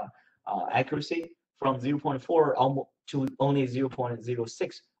mean accuracy from 0.4 almost to only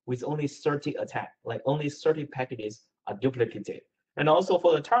 0.06 with only 30 attack, like only 30 packages are duplicated. And also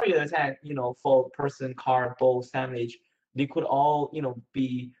for the targeted attack, for person, car, bow, sandwich, they could all,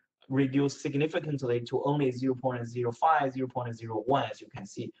 be reduced significantly to only 0.05, 0.01, as you can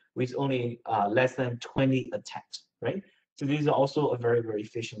see, with only less than 20 attacks, right? So these are also a very, very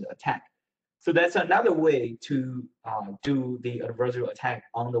efficient attack. So that's another way to do the adversarial attack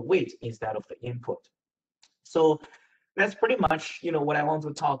on the weight instead of the input. So that's pretty much, what I want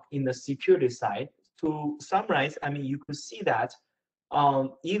to talk in the security side. To summarize, you could see that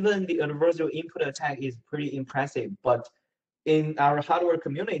even the adversarial input attack is pretty impressive, but in our hardware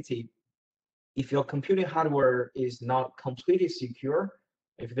community, if your computing hardware is not completely secure,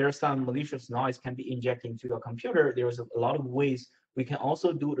 if there's some malicious noise can be injected into your computer, there's a lot of ways we can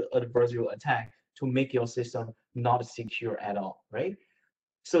also do the adversarial attack to make your system not secure at all, right?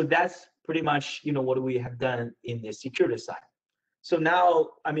 So that's pretty much, what we have done in the security side. So now,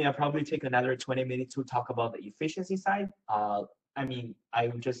 I'll probably take another 20 minutes to talk about the efficiency side. I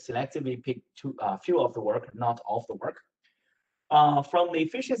would just selectively pick a few of the work, not all of the work. From the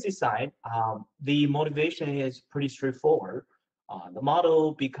efficiency side, the motivation is pretty straightforward. The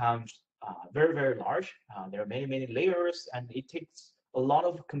model becomes very, very large. There are many, many layers, and it takes a lot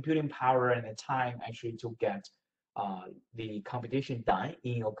of computing power and time actually to get the computation done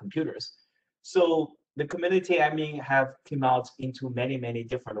in your computers. So the community, I mean, have come out into many, many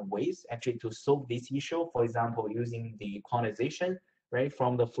different ways actually to solve this issue. For example, using the quantization, right,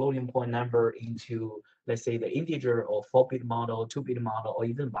 from the floating point number into, let's say, the integer or 4-bit model, 2-bit model, or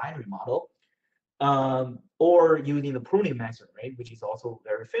even binary model, or using the pruning method, right, which is also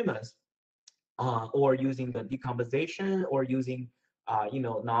very famous, or using the decomposition, or using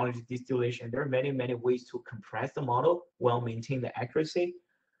knowledge distillation. There are many, many ways to compress the model while maintaining the accuracy.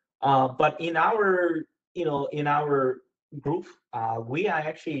 But in our, in our group, we are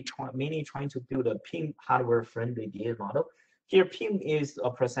actually mainly trying to build a PIM hardware-friendly DA model. Here, PIM is a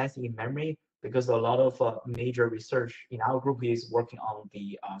processing in memory because a lot of major research in our group is working on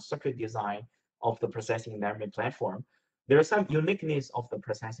the circuit design of the processing memory platform. There are some uniqueness of the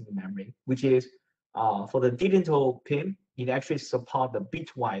processing memory, which is for the digital PIM, it actually supports the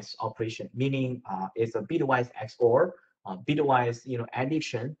bitwise operation, meaning it's a bitwise XOR, bitwise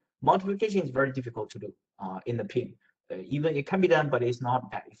addition. Multiplication is very difficult to do in the PIM. Even it can be done, but it's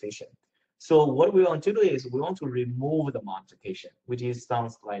not that efficient. So what we want to do is we want to remove the multiplication, which is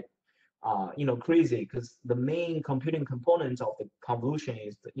sounds like crazy, because the main computing component of the convolution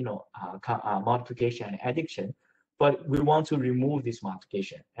is multiplication and addition, but we want to remove this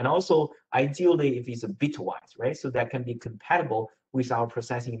multiplication. And also, ideally, if it's a bitwise, right? So that can be compatible with our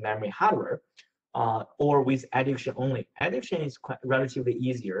processing memory hardware, or with addition only. Addition is quite relatively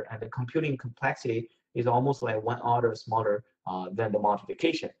easier, and the computing complexity is almost like 1 order smaller than the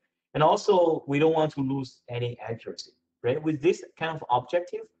multiplication. And also, we don't want to lose any accuracy, right? With this kind of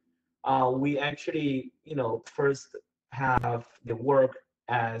objective, we actually, first have the work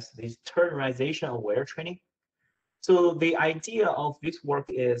as this ternarization aware training. So the idea of this work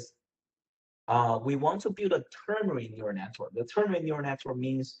is we want to build a ternary neural network. The ternary neural network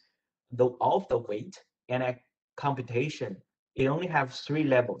means of the weight and a computation, it only has 3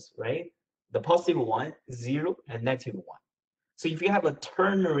 levels, right? The positive 1, 0, and negative 1. So if you have a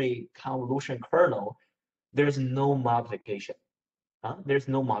ternary convolution kernel, there's no multiplication. There's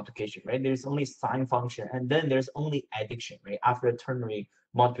no multiplication, right? There's only sign function, and then there's only addition, right? After a ternary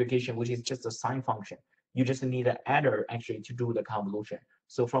multiplication, which is just a sign function, you just need an adder actually to do the convolution.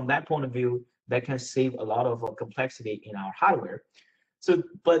 So from that point of view, that can save a lot of complexity in our hardware. So,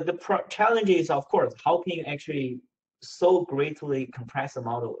 but the challenge is, of course, how can you actually so greatly compress the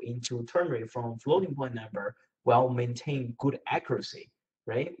model into ternary from floating point number while maintaining good accuracy,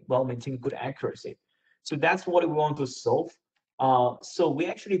 right? While maintaining good accuracy. So that's what we want to solve. So we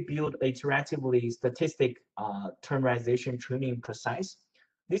actually build iteratively statistic ternarization training precise.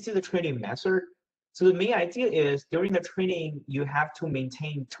 This is a training method. So the main idea is during the training, you have to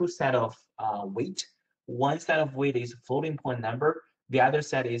maintain 2 sets of weight. One set of weight is floating point number. The other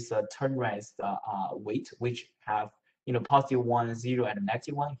set is a ternarized weight, which have positive 1, 0, and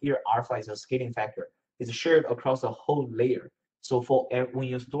negative 1. Here, alpha is a scaling factor. It's shared across the whole layer. So for when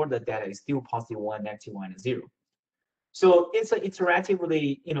you store the data, it's still positive 1, negative 1, and 0. So it's an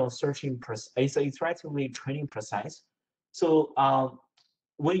iteratively, it's an iteratively training precise. So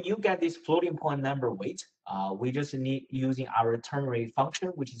when you get this floating point number weight, we just need using our ternary function,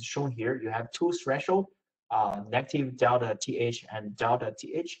 which is shown here. You have 2 thresholds, negative delta th and delta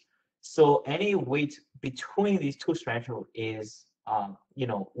th. So any weight between these 2 thresholds is,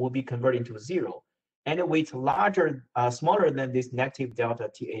 will be converted into 0. Any weight smaller than this negative delta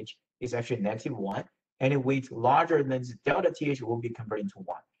th is actually negative 1. Any weight larger than delta th will be converted into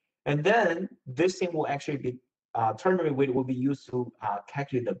 1. And then this thing will actually be, ternary weight will be used to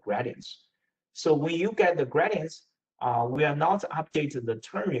calculate the gradients. So when you get the gradients, we are not updating the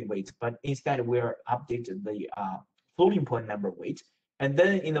ternary weight, but instead we are updating the floating point number weight. And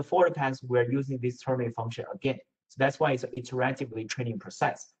then in the forward pass, we're using this ternary function again. So that's why it's an iteratively training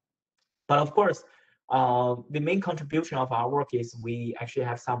process. But of course, the main contribution of our work is we actually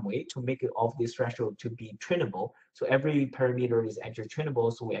have some way to make it of this threshold to be trainable. So every parameter is actually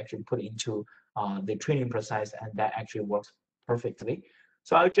trainable. So we actually put into the training process, and that actually works perfectly.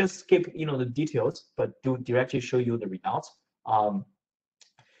 So I'll just skip, the details, but do directly show you the results. I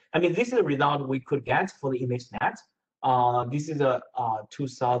mean, this is a result we could get for the ImageNet. This is a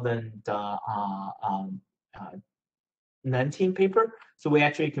 2019 paper. So we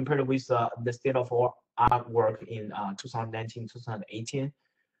actually compared it with the state of art work in 2019, 2018.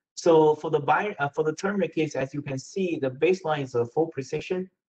 So for the ternary case, as you can see, the baseline is a full precision.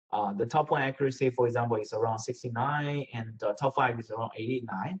 The top one accuracy, for example, is around 69, and the top 5 is around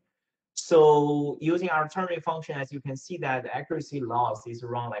 89. So using our ternary function, as you can see that the accuracy loss is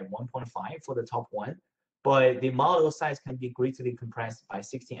around like 1.5 for the top one, but the model size can be greatly compressed by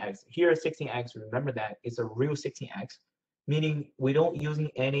 16x. Here 16x, remember that it's a real 16x, meaning we don't using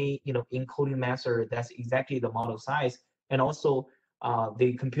any encoding method that's exactly the model size, and also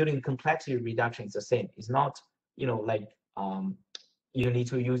the computing complexity reduction is the same. It's not like you need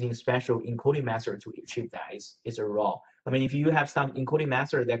to using special encoding method to achieve that. It's a raw. I mean, if you have some encoding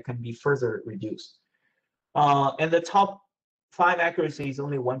method that can be further reduced. And the top 5 accuracy is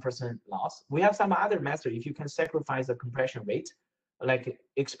only 1% loss. We have some other method. If you can sacrifice the compression rate, like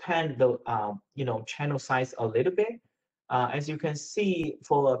expand the channel size a little bit. As you can see,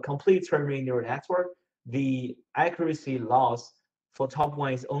 for a complete ternary neural network, the accuracy loss for top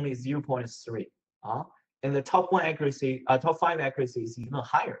one is only 0.3. And the top 5 accuracy is even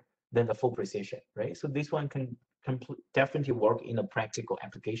higher than the full precision, right? So this one can definitely work in a practical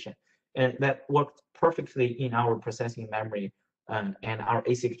application, and that worked perfectly in our processing memory and our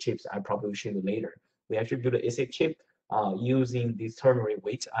ASIC chips. I probably will show you later. We actually built an ASIC chip using this ternary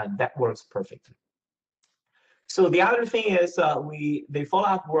weight, and that works perfectly. So the other thing is the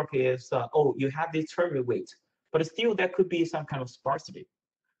follow-up work is, you have this ternary weight, but still there could be some kind of sparsity,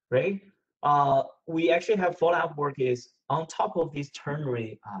 right? We actually have follow-up work is on top of this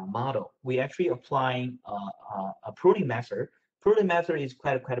ternary model, we actually applying a pruning method. Pruning method is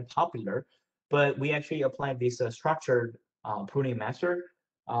quite popular, but we actually apply this structured pruning method.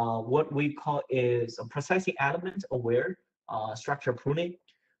 What we call is a processing element aware structure pruning.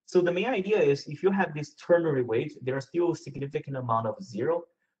 So the main idea is if you have this ternary weight, there are still a significant amount of zero.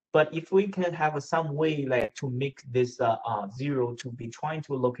 But if we can have some way like to make this zero to be trying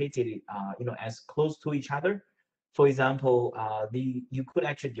to locate it, as close to each other. For example, you could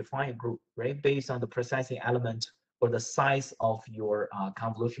actually define a group, right, based on the processing element or the size of your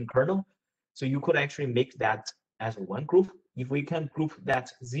convolution kernel. So you could actually make that as one group. If we can group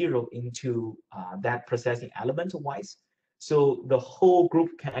that zero into that processing element wise, so the whole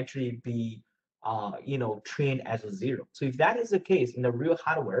group can actually be trained as a zero. So if that is the case in the real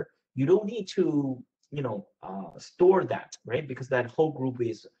hardware, you don't need to store that, right? Because that whole group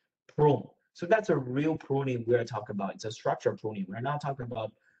is pruned. So that's a real pruning we're talking about. It's a structured pruning. We're not talking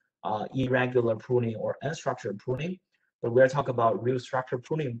about irregular pruning or unstructured pruning, but we're talking about real structured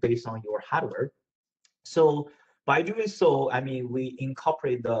pruning based on your hardware. So by doing so, I mean, we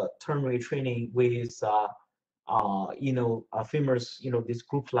incorporate the ternary training with famous, this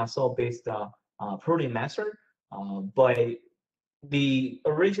group lasso based pruning method. By the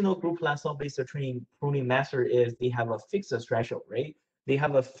original group lasso based pruning method is they have a fixed threshold, right? They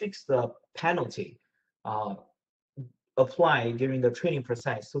have a fixed penalty applied during the training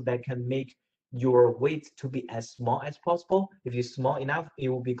process, so that can make your weight to be as small as possible. If it's small enough, it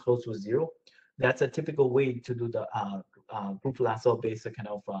will be close to zero. That's a typical way to do the group lasso based kind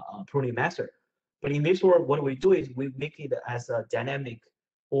of pruning method. But in this work, what we do is we make it as a dynamic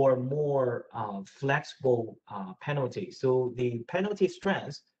or more flexible penalty. So the penalty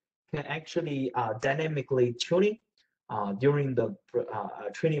strength can actually dynamically tuning during the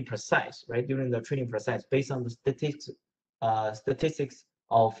training process, right? During the training process, based on the statistics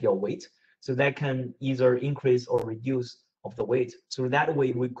of your weight. So that can either increase or reduce of the weight. So that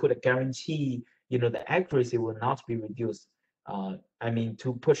way we could guarantee, the accuracy will not be reduced.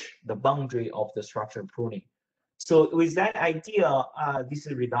 To push the boundary of the structured pruning. So with that idea, this is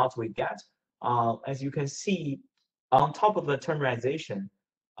the result we get. As you can see, on top of the terminalization,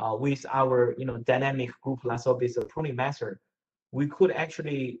 with our dynamic group lasso-based pruning method, we could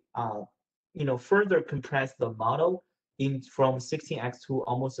actually further compress the model from 16x to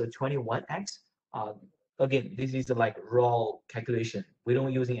almost 21x. Again, this is like raw calculation. We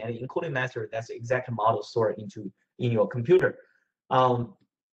don't using any encoding method. That's the exact model stored in your computer.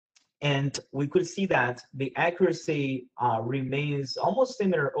 And we could see that the accuracy remains almost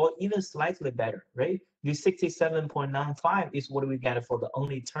similar or even slightly better, right? This 67.95 is what we get for the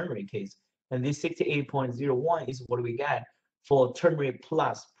only ternary case. And this 68.01 is what we get for ternary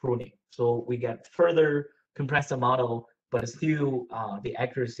plus pruning. So we get further compressed the model, but still the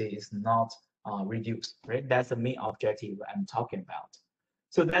accuracy is not reduced, right? That's the main objective I'm talking about.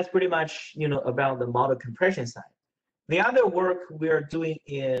 So that's pretty much, about the model compression side. The other work we are doing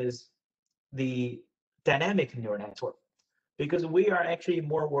is the dynamic neural network, because we are actually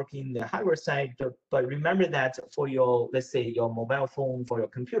more working the hardware side. But remember that for your, let's say, your mobile phone, for your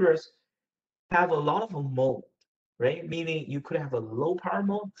computers, have a lot of mode, right? Meaning you could have a low power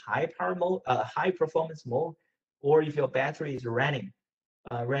mode, high power mode, high performance mode, or if your battery is running.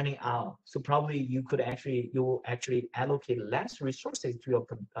 running out. So probably you will actually allocate less resources to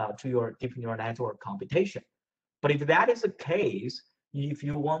your deep neural network computation. But if that is the case, if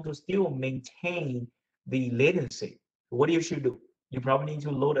you want to still maintain the latency, what you should do? You probably need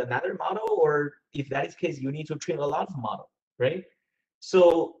to load another model, or if that is the case, you need to train a lot of model, right?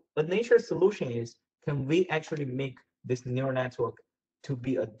 So a nature solution is, can we actually make this neural network to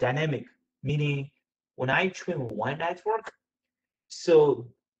be a dynamic, meaning when I train one network, so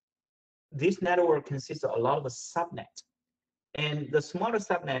this network consists of a lot of subnet, and the smaller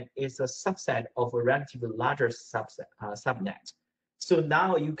subnet is a subset of a relatively larger subnet. So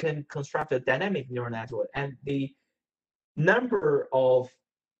now you can construct a dynamic neural network, and the number of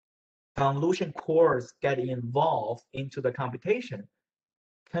convolution cores get involved into the computation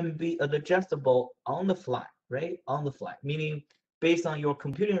can be adjustable on the fly, right? On the fly, meaning based on your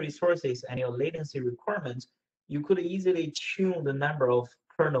computing resources and your latency requirements, you could easily tune the number of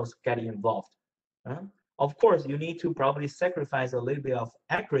kernels get involved. Of course, you need to probably sacrifice a little bit of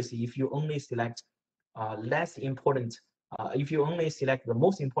accuracy if you only select less important, if you only select the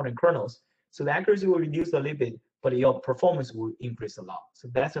most important kernels. So the accuracy will reduce a little bit, but your performance will increase a lot. So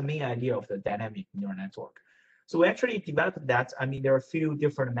that's the main idea of the dynamic neural network. So we actually developed that. I mean, there are a few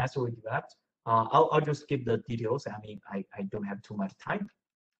different methods we developed. I'll just skip the details. I mean, I don't have too much time.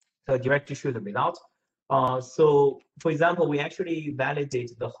 So directly show the results. So for example, we actually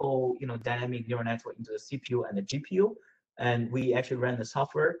validate the whole dynamic neural network into the CPU and the GPU, and we actually ran the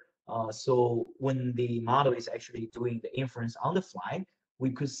software. So when the model is actually doing the inference on the fly,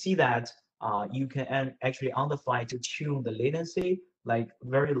 we could see that you can actually on the fly to tune the latency like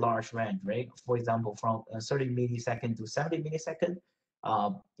very large range, right? For example, from 30 millisecond to 70 millisecond,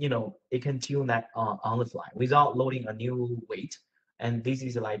 it can tune that on the fly without loading a new weight. And this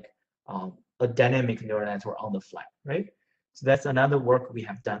is like a dynamic neural network on the fly, right? So that's another work we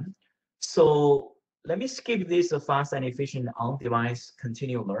have done. So let me skip this fast and efficient on-device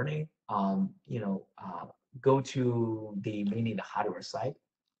continual learning. Go to mainly the hardware side.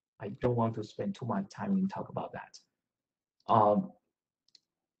 I don't want to spend too much time and talk about that.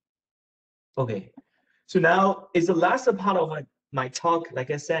 Okay, so now is the last part of my talk.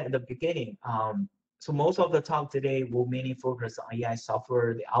 Like I said at the beginning, so most of the talk today will mainly focus on AI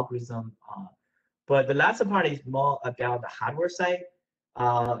software, the algorithm, but the last part is more about the hardware side.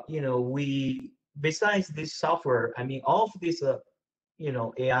 We besides this software, I mean, all of this,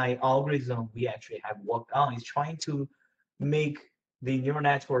 AI algorithm we actually have worked on is trying to make the neural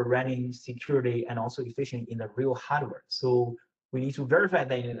network running securely and also efficient in the real hardware. So we need to verify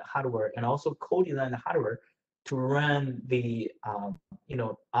that in the hardware and also co-design the hardware to run the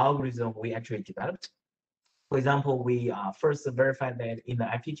algorithm we actually developed. For example, we first verified that in the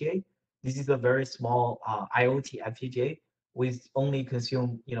FPGA. This is a very small IoT FPGA with only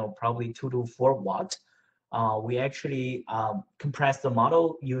consume probably 2 to 4 watts. We actually compressed the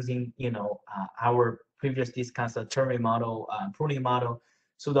model using our previous discussed Turing model, pruning model.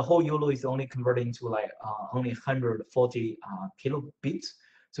 So the whole YOLO is only converting to like only 140 kilobits.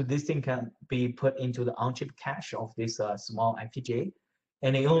 So this thing can be put into the on-chip cache of this small FPGA,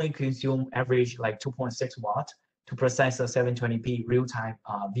 and it only consume average like 2.6 watts to process a 720p real-time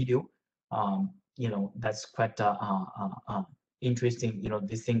video. That's quite interesting.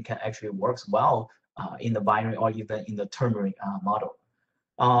 This thing can actually works well in the binary or even in the ternary model.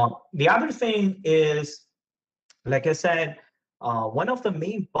 The other thing is, like I said, one of the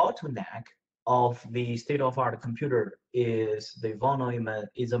main bottleneck of the state-of-art computer is the vulnerable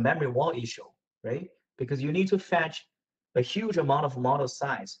is a memory wall issue, right? Because you need to fetch a huge amount of model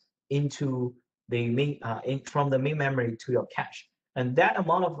size into the main from the main memory to your cache, and that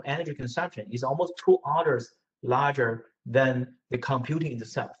amount of energy consumption is almost 2 orders larger than the computing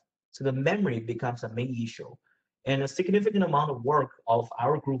itself. So the memory becomes a main issue, and a significant amount of work of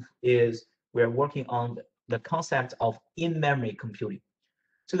our group is we're working on the concept of in-memory computing.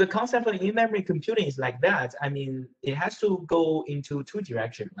 So the concept of in-memory computing is like that. I mean, it has to go into 2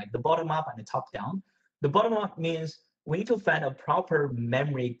 directions, like the bottom up and the top down. The bottom up means we need to find a proper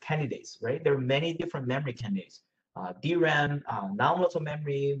memory candidates, right? There are many different memory candidates. DRAM, non-volatile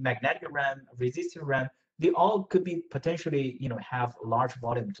memory, magnetic RAM, resistive RAM. They all could be potentially, have large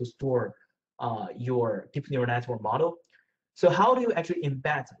volume to store your deep neural network model. So how do you actually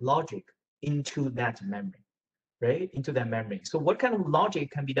embed logic into that memory, right? Into that memory. So what kind of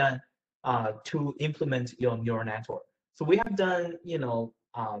logic can be done to implement your neural network? So we have done,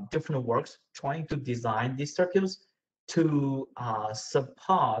 different works trying to design these circuits to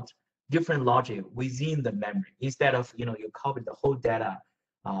support different logic within the memory instead of, you copy the whole data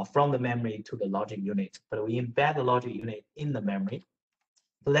from the memory to the logic unit, but we embed the logic unit in the memory.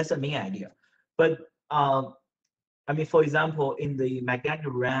 So that's the main idea. But I mean, for example, in the magnetic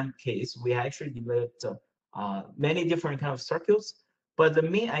RAM case, we actually developed many different kind of circuits. But the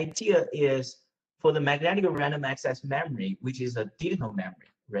main idea is for the magnetic random access memory, which is a digital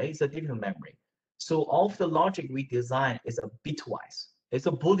memory, right? It's a digital memory. So all of the logic we design is a bitwise. It's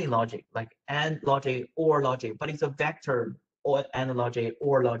a Boolean logic, like AND logic, OR logic, but it's a vector or AND logic,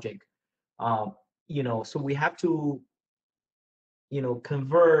 OR logic. You know, so we have to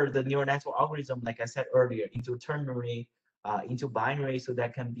convert the neural network algorithm, like I said earlier, into ternary, into binary, so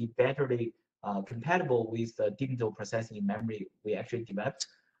that can be betterly compatible with the digital processing in memory we actually developed.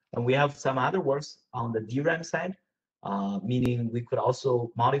 And we have some other works on the DRAM side, meaning we could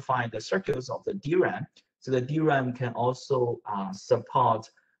also modify the circuits of the DRAM, so the DRAM can also support,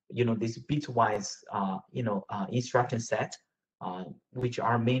 this bitwise, instruction set, which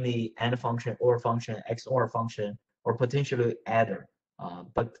are mainly AND function, OR function, XOR function, or potentially adder,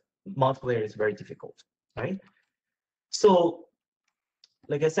 but multiplayer is very difficult, right? So,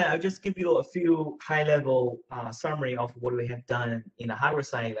 like I said, I'll just give you a few high-level summary of what we have done in the hardware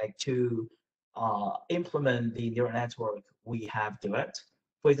side, like to implement the neural network we have developed.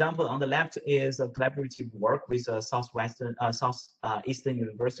 For example, on the left is a collaborative work with Southeastern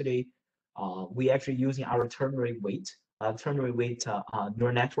University. We actually using our ternary weight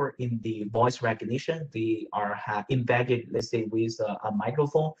neural network in the voice recognition. They are embedded, let's say, with a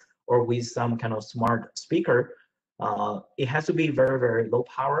microphone or with some kind of smart speaker. It has to be very, very low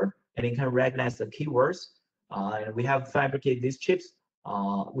power, and it can recognize the keywords. And we have fabricated these chips,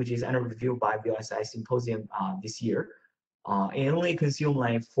 which is under review by VLSI Symposium this year. It only consume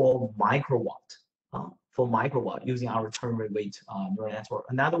like 4 microwatt using our ternary weight neural network.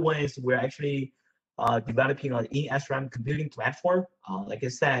 Another one is we're actually developing an in-SRAM computing platform. Like I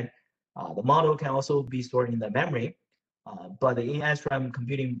said, the model can also be stored in the memory, but the in-SRAM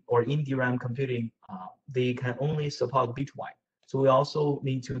computing or in DRAM computing, they can only support bitwise. So we also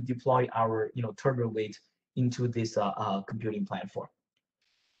need to deploy our ternary weight into this computing platform.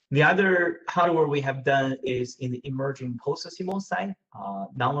 The other hardware we have done is in the emerging post-CMOS side,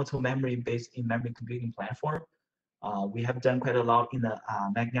 non-volatile memory based in-memory computing platform. We have done quite a lot in the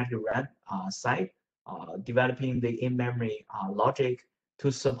magnetic RAM side, developing the in-memory logic to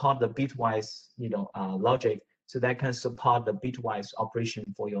support the bitwise logic, so that can support the bitwise operation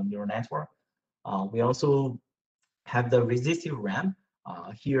for your neural network. We also have the resistive RAM.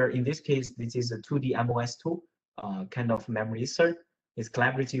 Here, in this case, this is a 2D MOS2 kind of memory insert. It's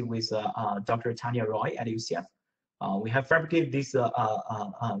collaborative with Dr. Tanya Roy at UCF. We have fabricated this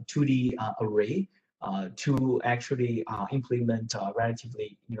 2D array to actually implement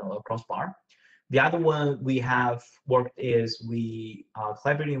relatively, a crossbar. The other one we have worked is we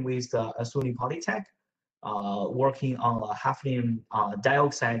collaborating with SUNY Polytech, working on a hafnium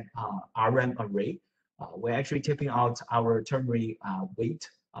dioxide RM array. We're actually taking out our ternary weight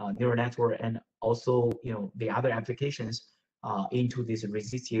neural network and also the other applications into this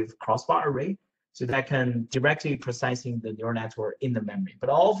resistive crossbar array, so that can directly processing the neural network in the memory. But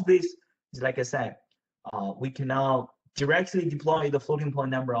all of this is, like I said, we can now directly deploy the floating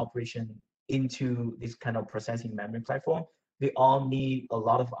point number operation into this kind of processing memory platform. They all need a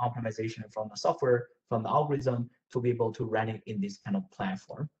lot of optimization from the software, from the algorithm, to be able to run it in this kind of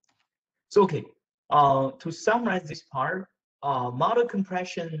platform. So, okay, to summarize this part, model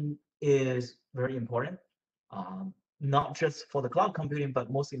compression is very important, not just for the cloud computing,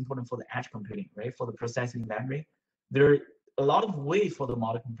 but most important for the edge computing, right? For the processing memory. There are a lot of ways for the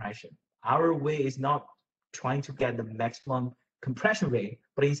model compression. Our way is not trying to get the maximum compression rate,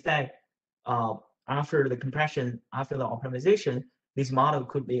 but instead, after the compression, after the optimization, this model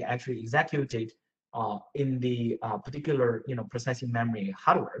could be actually executed in the particular processing memory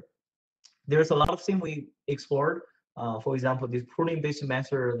hardware. There's a lot of things we explored. For example, this pruning-based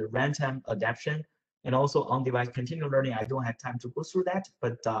method, the runtime adaptation, and also on-device continuous learning. I don't have time to go through that,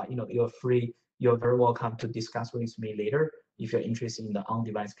 but you're very welcome to discuss with me later if you're interested in the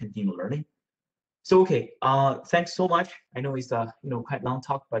on-device continuous learning. So okay, thanks so much. I know it's a quite long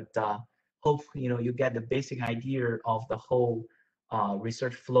talk, but hope you get the basic idea of the whole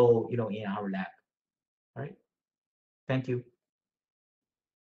research flow in our lab. All right, thank you.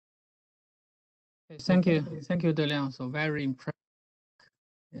 Thank you, Deliang. So very impressive.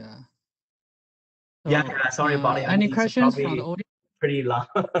 Yeah. So, yeah, sorry about it. Any questions from the audience? Pretty long.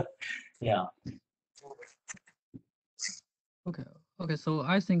 Yeah. Okay. So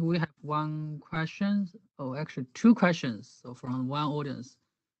I think we have one question. Oh, actually 2 questions. So from one audience.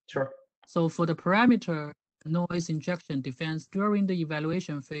 Sure. So for the parameter noise injection defense during the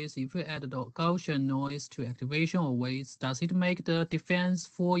evaluation phase. If you add the Gaussian noise to activation or weights, does it make the defense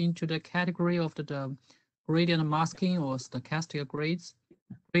fall into the category of the gradient masking or stochastic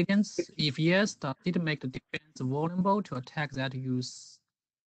gradients? If yes, does it make the defense vulnerable to attacks that use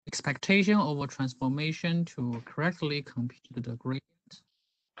expectation over transformation to correctly compute the gradient?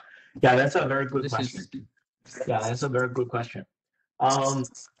 Yeah, that's a very good This question. is Yeah, that's a very good question.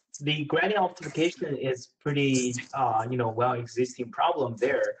 The gradient optimization is pretty, well existing problem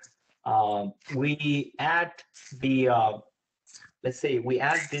there. We add the, let's say we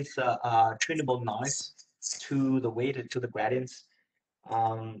add this tunable noise to the weight to the gradients.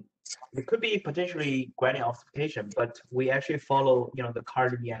 It could be potentially gradient optimization, but we actually follow, the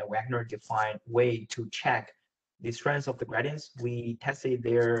Cardi and Wagner defined way to check the strength of the gradients. We tested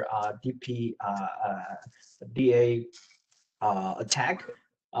their DP DA attack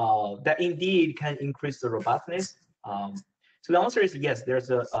that indeed can increase the robustness. So the answer is yes, there's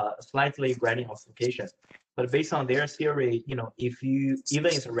a slightly gradient optimization, but based on their theory, if you,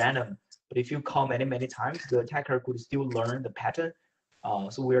 even it's random, but if you call many times, the attacker could still learn the pattern.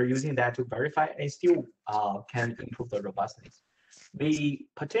 So we are using that to verify and still can improve the robustness. The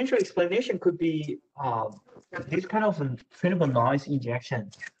potential explanation could be this kind of tunable noise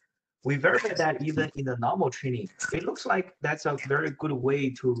injection. We verified that even in the normal training, it looks like that's a very good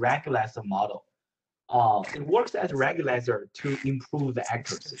way to regularize the model. It works as a regularizer to improve the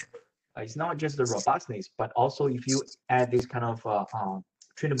accuracy. It's not just the robustness, but also if you add this kind of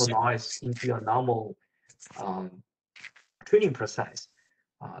tunable noise into your normal training process,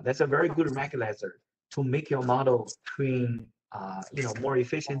 that's a very good regularizer to make your model train, more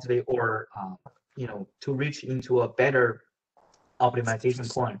efficiently, or to reach into a better optimization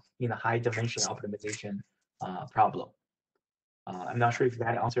point in a high dimension optimization problem. I'm not sure if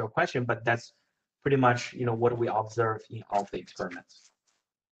that answers your question, but that's pretty much what we observe in all of the experiments.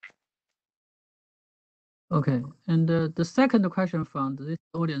 okay. And the second question from this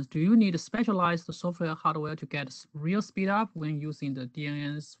audience: do you need specialized software hardware to get real speed up when using the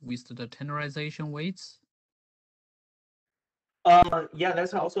DNNs with the tenderization weights? Yeah,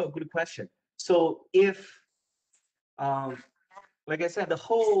 that's also a good question. So if like I said, the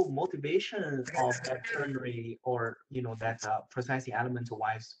whole motivation of that ternary, or that processing element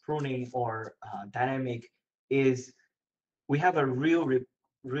wise pruning or dynamic, is we have a real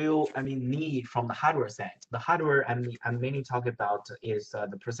need from the hardware side. The hardware I'm mainly talking about is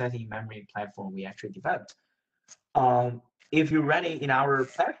the processing memory platform we actually developed. If you run it in our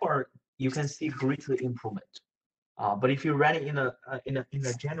platform, you can see greater improvement. But if you run it in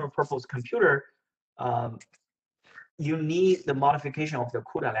a general purpose computer, you need the modification of the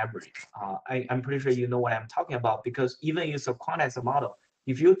CUDA library. I'm pretty sure you know what I'm talking about, because even use a quantizer model,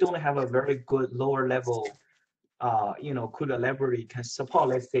 if you don't have a very good lower level, CUDA library can support,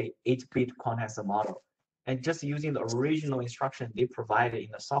 let's say, 8-bit quantizer model, and just using the original instruction they provided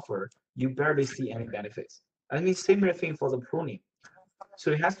in the software, you barely see any benefits. I mean, similar thing for the pruning. So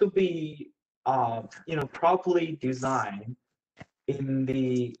it has to be, properly designed in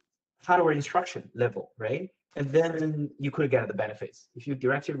the hardware instruction level, right? And then you could get the benefits. If you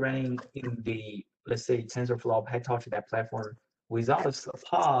directly running in the, let's say, TensorFlow, PyTorch, that platform, without the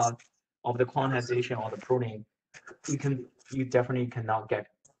support of the quantization or the pruning, you definitely cannot get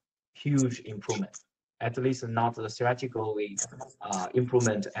huge improvement. At least not the theoretically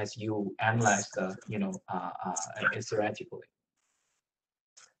improvement as you analyze the, theoretically.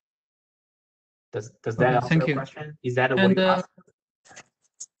 Does that answer your question? Is that what you asked?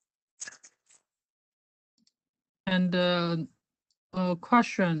 And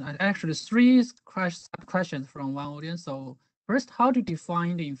question, actually three questions from one audience. So first, how to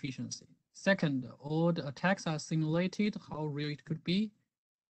define the efficiency? Second, all the attacks are simulated, how real it could be?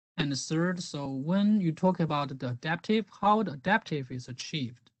 And third, so when you talk about the adaptive, how the adaptive is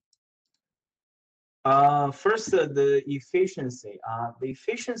achieved? First, the efficiency. The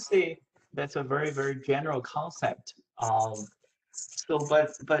efficiency, that's a very general concept. So,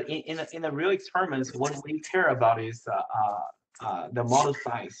 but in the real experiments, what we care about is the model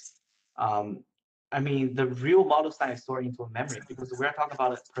size. I mean, the real model size stored into memory, because we're talking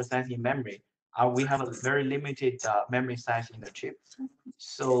about processing memory. We have a very limited memory size in the chip.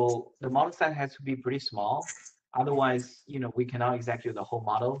 So the model size has to be pretty small. Otherwise, we cannot execute the whole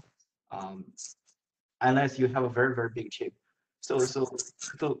model unless you have a very big chip. So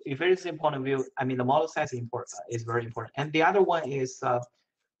if it is in point of view, I mean, the model size is very important. And the other one is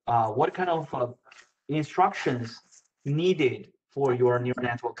what kind of instructions needed for your neural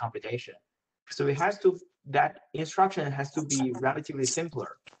network computation. So that instruction has to be relatively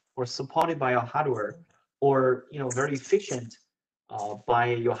simpler or supported by your hardware. or very efficient by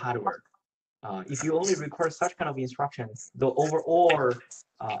your hardware. If you only require such kind of instructions, the overall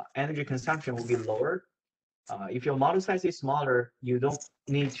energy consumption will be lower. If your model size is smaller, you don't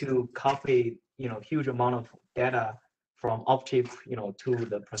need to copy huge amount of data from off-chip to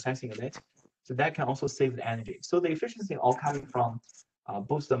the processing unit. So that can also save the energy. So the efficiency all coming from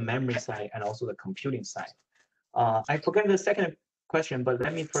both the memory side and also the computing side. I forgot the second question, but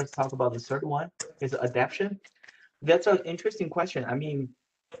let me first talk about the third one, is adaptation. That's an interesting question. I mean,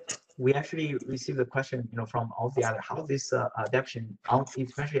 we actually received a question, from all the other, how this adaptation,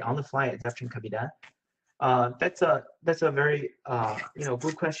 especially on the fly adaptation can be done. That's a very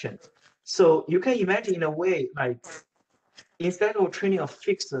good question. So you can imagine in a way, like instead of training a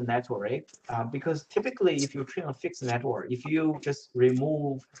fixed network, right? Because typically if you train a fixed network, if you just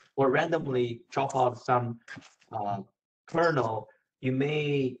remove or randomly drop out some kernel, you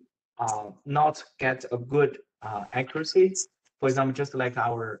may not get a good accuracy. For example, just like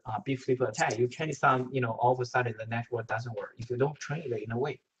our B-flip attack, you change some, all of a sudden the network doesn't work if you don't train it in a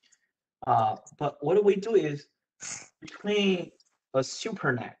way. But what we do is we train a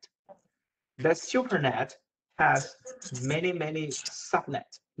supernet. That supernet has many subnet.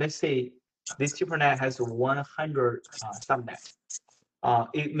 Let's say this supernet has 100 subnet.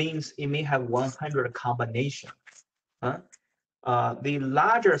 It means it may have 100 combination. The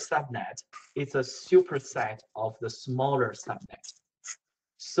larger subnet is a superset of the smaller subnet.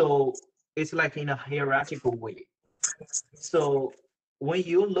 So it's like in a hierarchical way. So when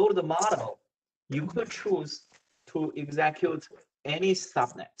you load the model, you could choose to execute any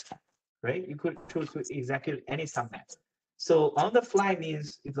subnet, right? You could choose to execute any subnet. So on the fly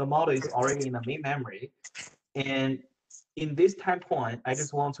means if the model is already in the main memory, and in this time point, I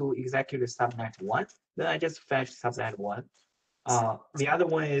just want to execute subnet 1, then I just fetch subnet 1. The other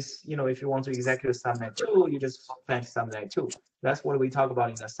one is, if you want to execute subnet 2, you just fetch subnet 2. That's what we talk about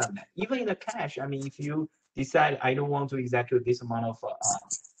in the subnet. Even in the cache, I mean, if you decide I don't want to execute this amount of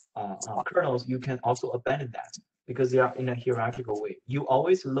kernels, you can also abandon that because they are in a hierarchical way. You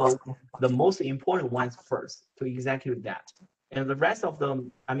always load the most important ones first to execute that. And the rest of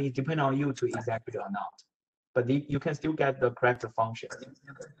them, I mean, depend on you to execute or not. But you can still get the correct function.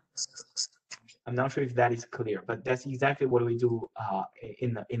 I'm not sure if that is clear, but that's exactly what we do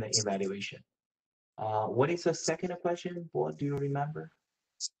in the evaluation. What is the second question? What do you remember?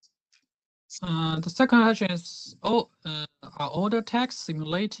 The second question is, are all the attacks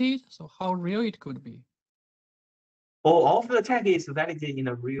simulated? So how real it could be? Oh, all of the attack is validated in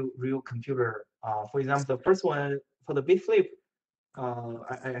a real computer. For example, the first one for the bit flip, I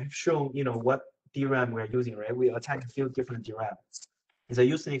have shown what DRAM we're using, right? We attack a few different DRAM. It's a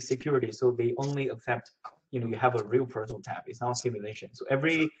Usenix security, so they only accept you have a real personal tab. It's not simulation. So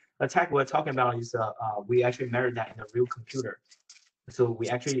every attack we're talking about is we actually measure that in a real computer. So we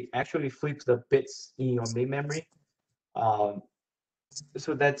actually flip the bits in your main memory.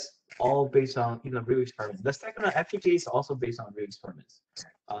 So that's all based on real experiments. The second FPGA is also based on real experiments.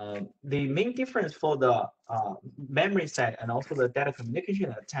 The main difference for the memory side and also the data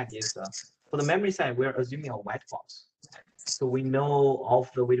communication attack is for the memory side, we're assuming a white box. So we know all of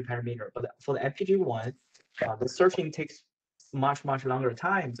the weight parameter, but for the FPGA one, the searching takes much longer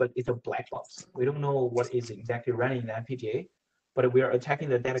time, but it's a black box. We don't know what is exactly running in the FPGA, but we are attacking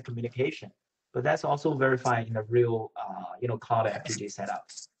the data communication. But that's also verified in a real, cloud FPGA setup.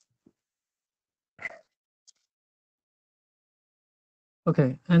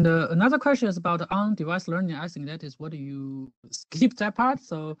 Okay, and another question is about on-device learning. I think that is what you skip that part.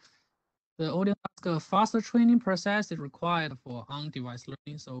 So the audience asked a faster training process is required for on-device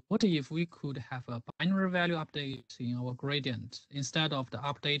learning. So what if we could have a binary value update in our gradient instead of the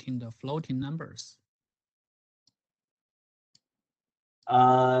updating the floating numbers?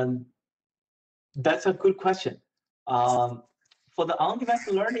 That's a good question. For the on-device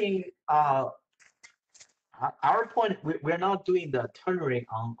learning, our point, we're not doing the tutoring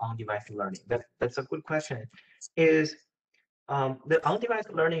on device learning. That's a good question. Is the on-device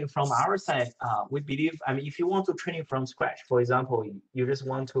learning from our side, we believe, I mean, if you want to train it from scratch, for example, you just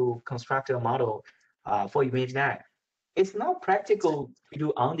want to construct a model for ImageNet, it's not practical to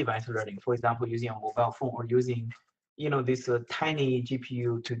do on-device learning, for example, using a mobile phone or using, this tiny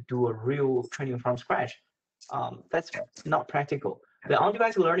GPU to do a real training from scratch. That's not practical. The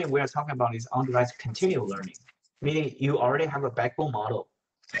on-device learning we are talking about is on-device continual learning, meaning you already have a backbone model.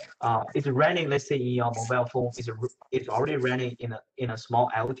 It's running, let's say, in your mobile phone. It's already running in a small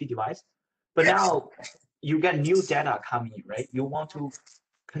IoT device, but now you get new data coming in, right? You want to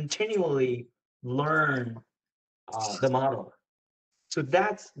continually learn the model. So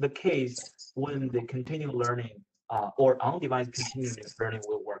that's the case when the continual learning or on-device continuous learning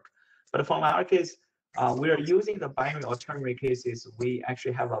will work. But from our case, we are using the binary or ternary cases. We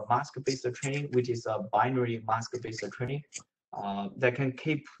actually have a mask-based training, which is a binary mask-based training that can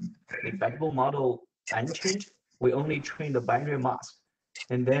keep the backbone model unchanged. We only train the binary mask,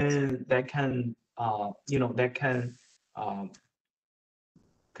 and then that can,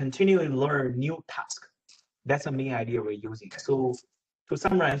 continually learn new tasks. That's the main idea we're using. So to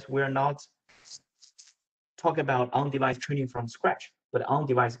summarize, we're not talking about on-device training from scratch, but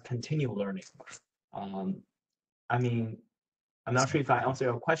on-device continual learning. I mean, I'm not sure if I answer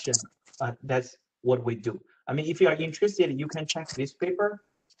your question, but that's what we do. I mean, if you are interested, you can check this paper.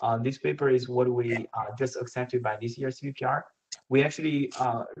 This paper is what we just accepted by this year's CVPR. We actually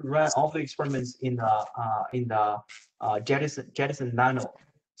run all the experiments in the Jetson Nano.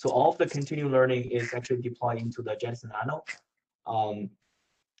 So all of the continual learning is actually deployed into the Jetson Nano.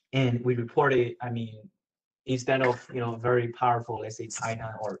 And we reported, I mean, instead of very powerful, let's say Titan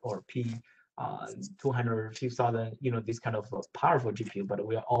or P 250,000, this kind of powerful GPU, but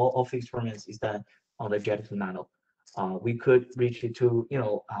we are all of the experiments is done on the Jetson Nano. We could reach it to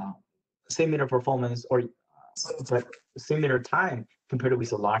similar performance or but similar time compared with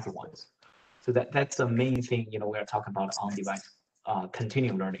the larger ones. So that's the main thing we are talking about on device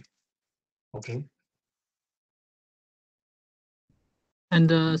continuum learning. Okay. And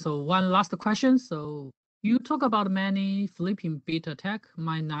so one last question. So you talk about many flipping bit attack.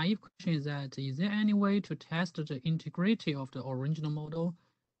 My naive question is that, is there any way to test the integrity of the original model,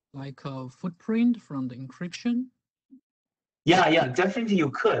 like a footprint from the encryption? Yeah, definitely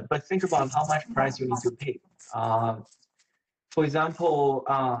you could, but think about how much price you need to pay. For example,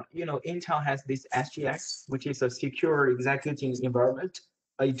 Intel has this SGX, which is a secure executing environment.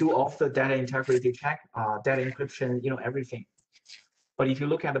 You do all the data integrity check, data encryption, everything. But if you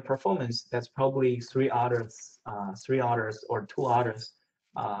look at the performance, that's probably three orders or two orders,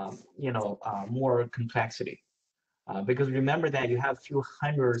 more complexity. Because remember that you have a few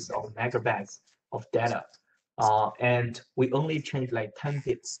hundreds of megabytes of data, and we only change like 10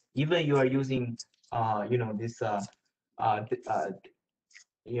 bits. Even you are using, this,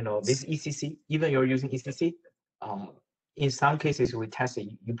 this ECC. Even you're using ECC. In some cases, we test it.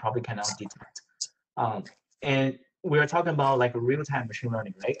 You probably cannot detect. And we are talking about like real-time machine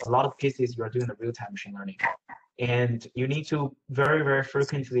learning, right? A lot of cases you are doing the real-time machine learning, and you need to very, very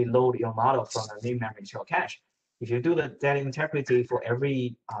frequently load your model from the main memory to your cache. If you do the data integrity for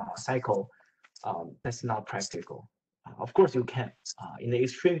every cycle, that's not practical. Of course, you can. In the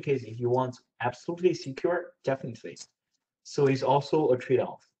extreme case, if you want absolutely secure, definitely. So it's also a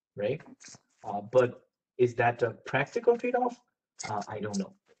trade-off, right? But is that a practical trade-off? I don't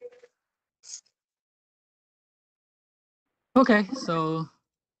know. Okay, so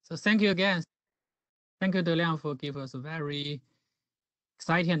thank you again. Thank you, Deliang, for giving us a very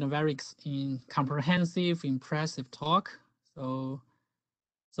exciting and very comprehensive, impressive talk. So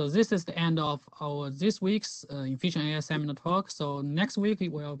this is the end of our this week's Efficient AI seminar talk. So next week it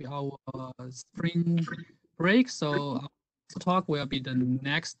will be our spring break. So our talk will be the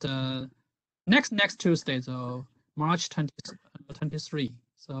next Tuesday, so March 23.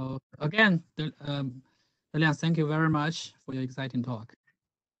 So again, Deliang, thank you very much for your exciting talk.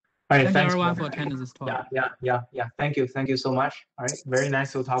 All right, thank thanks you everyone for attending this talk. Yeah. Thank you so much. All right, very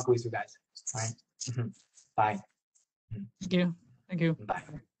nice to talk with you guys. All right, bye. Thank you. Bye.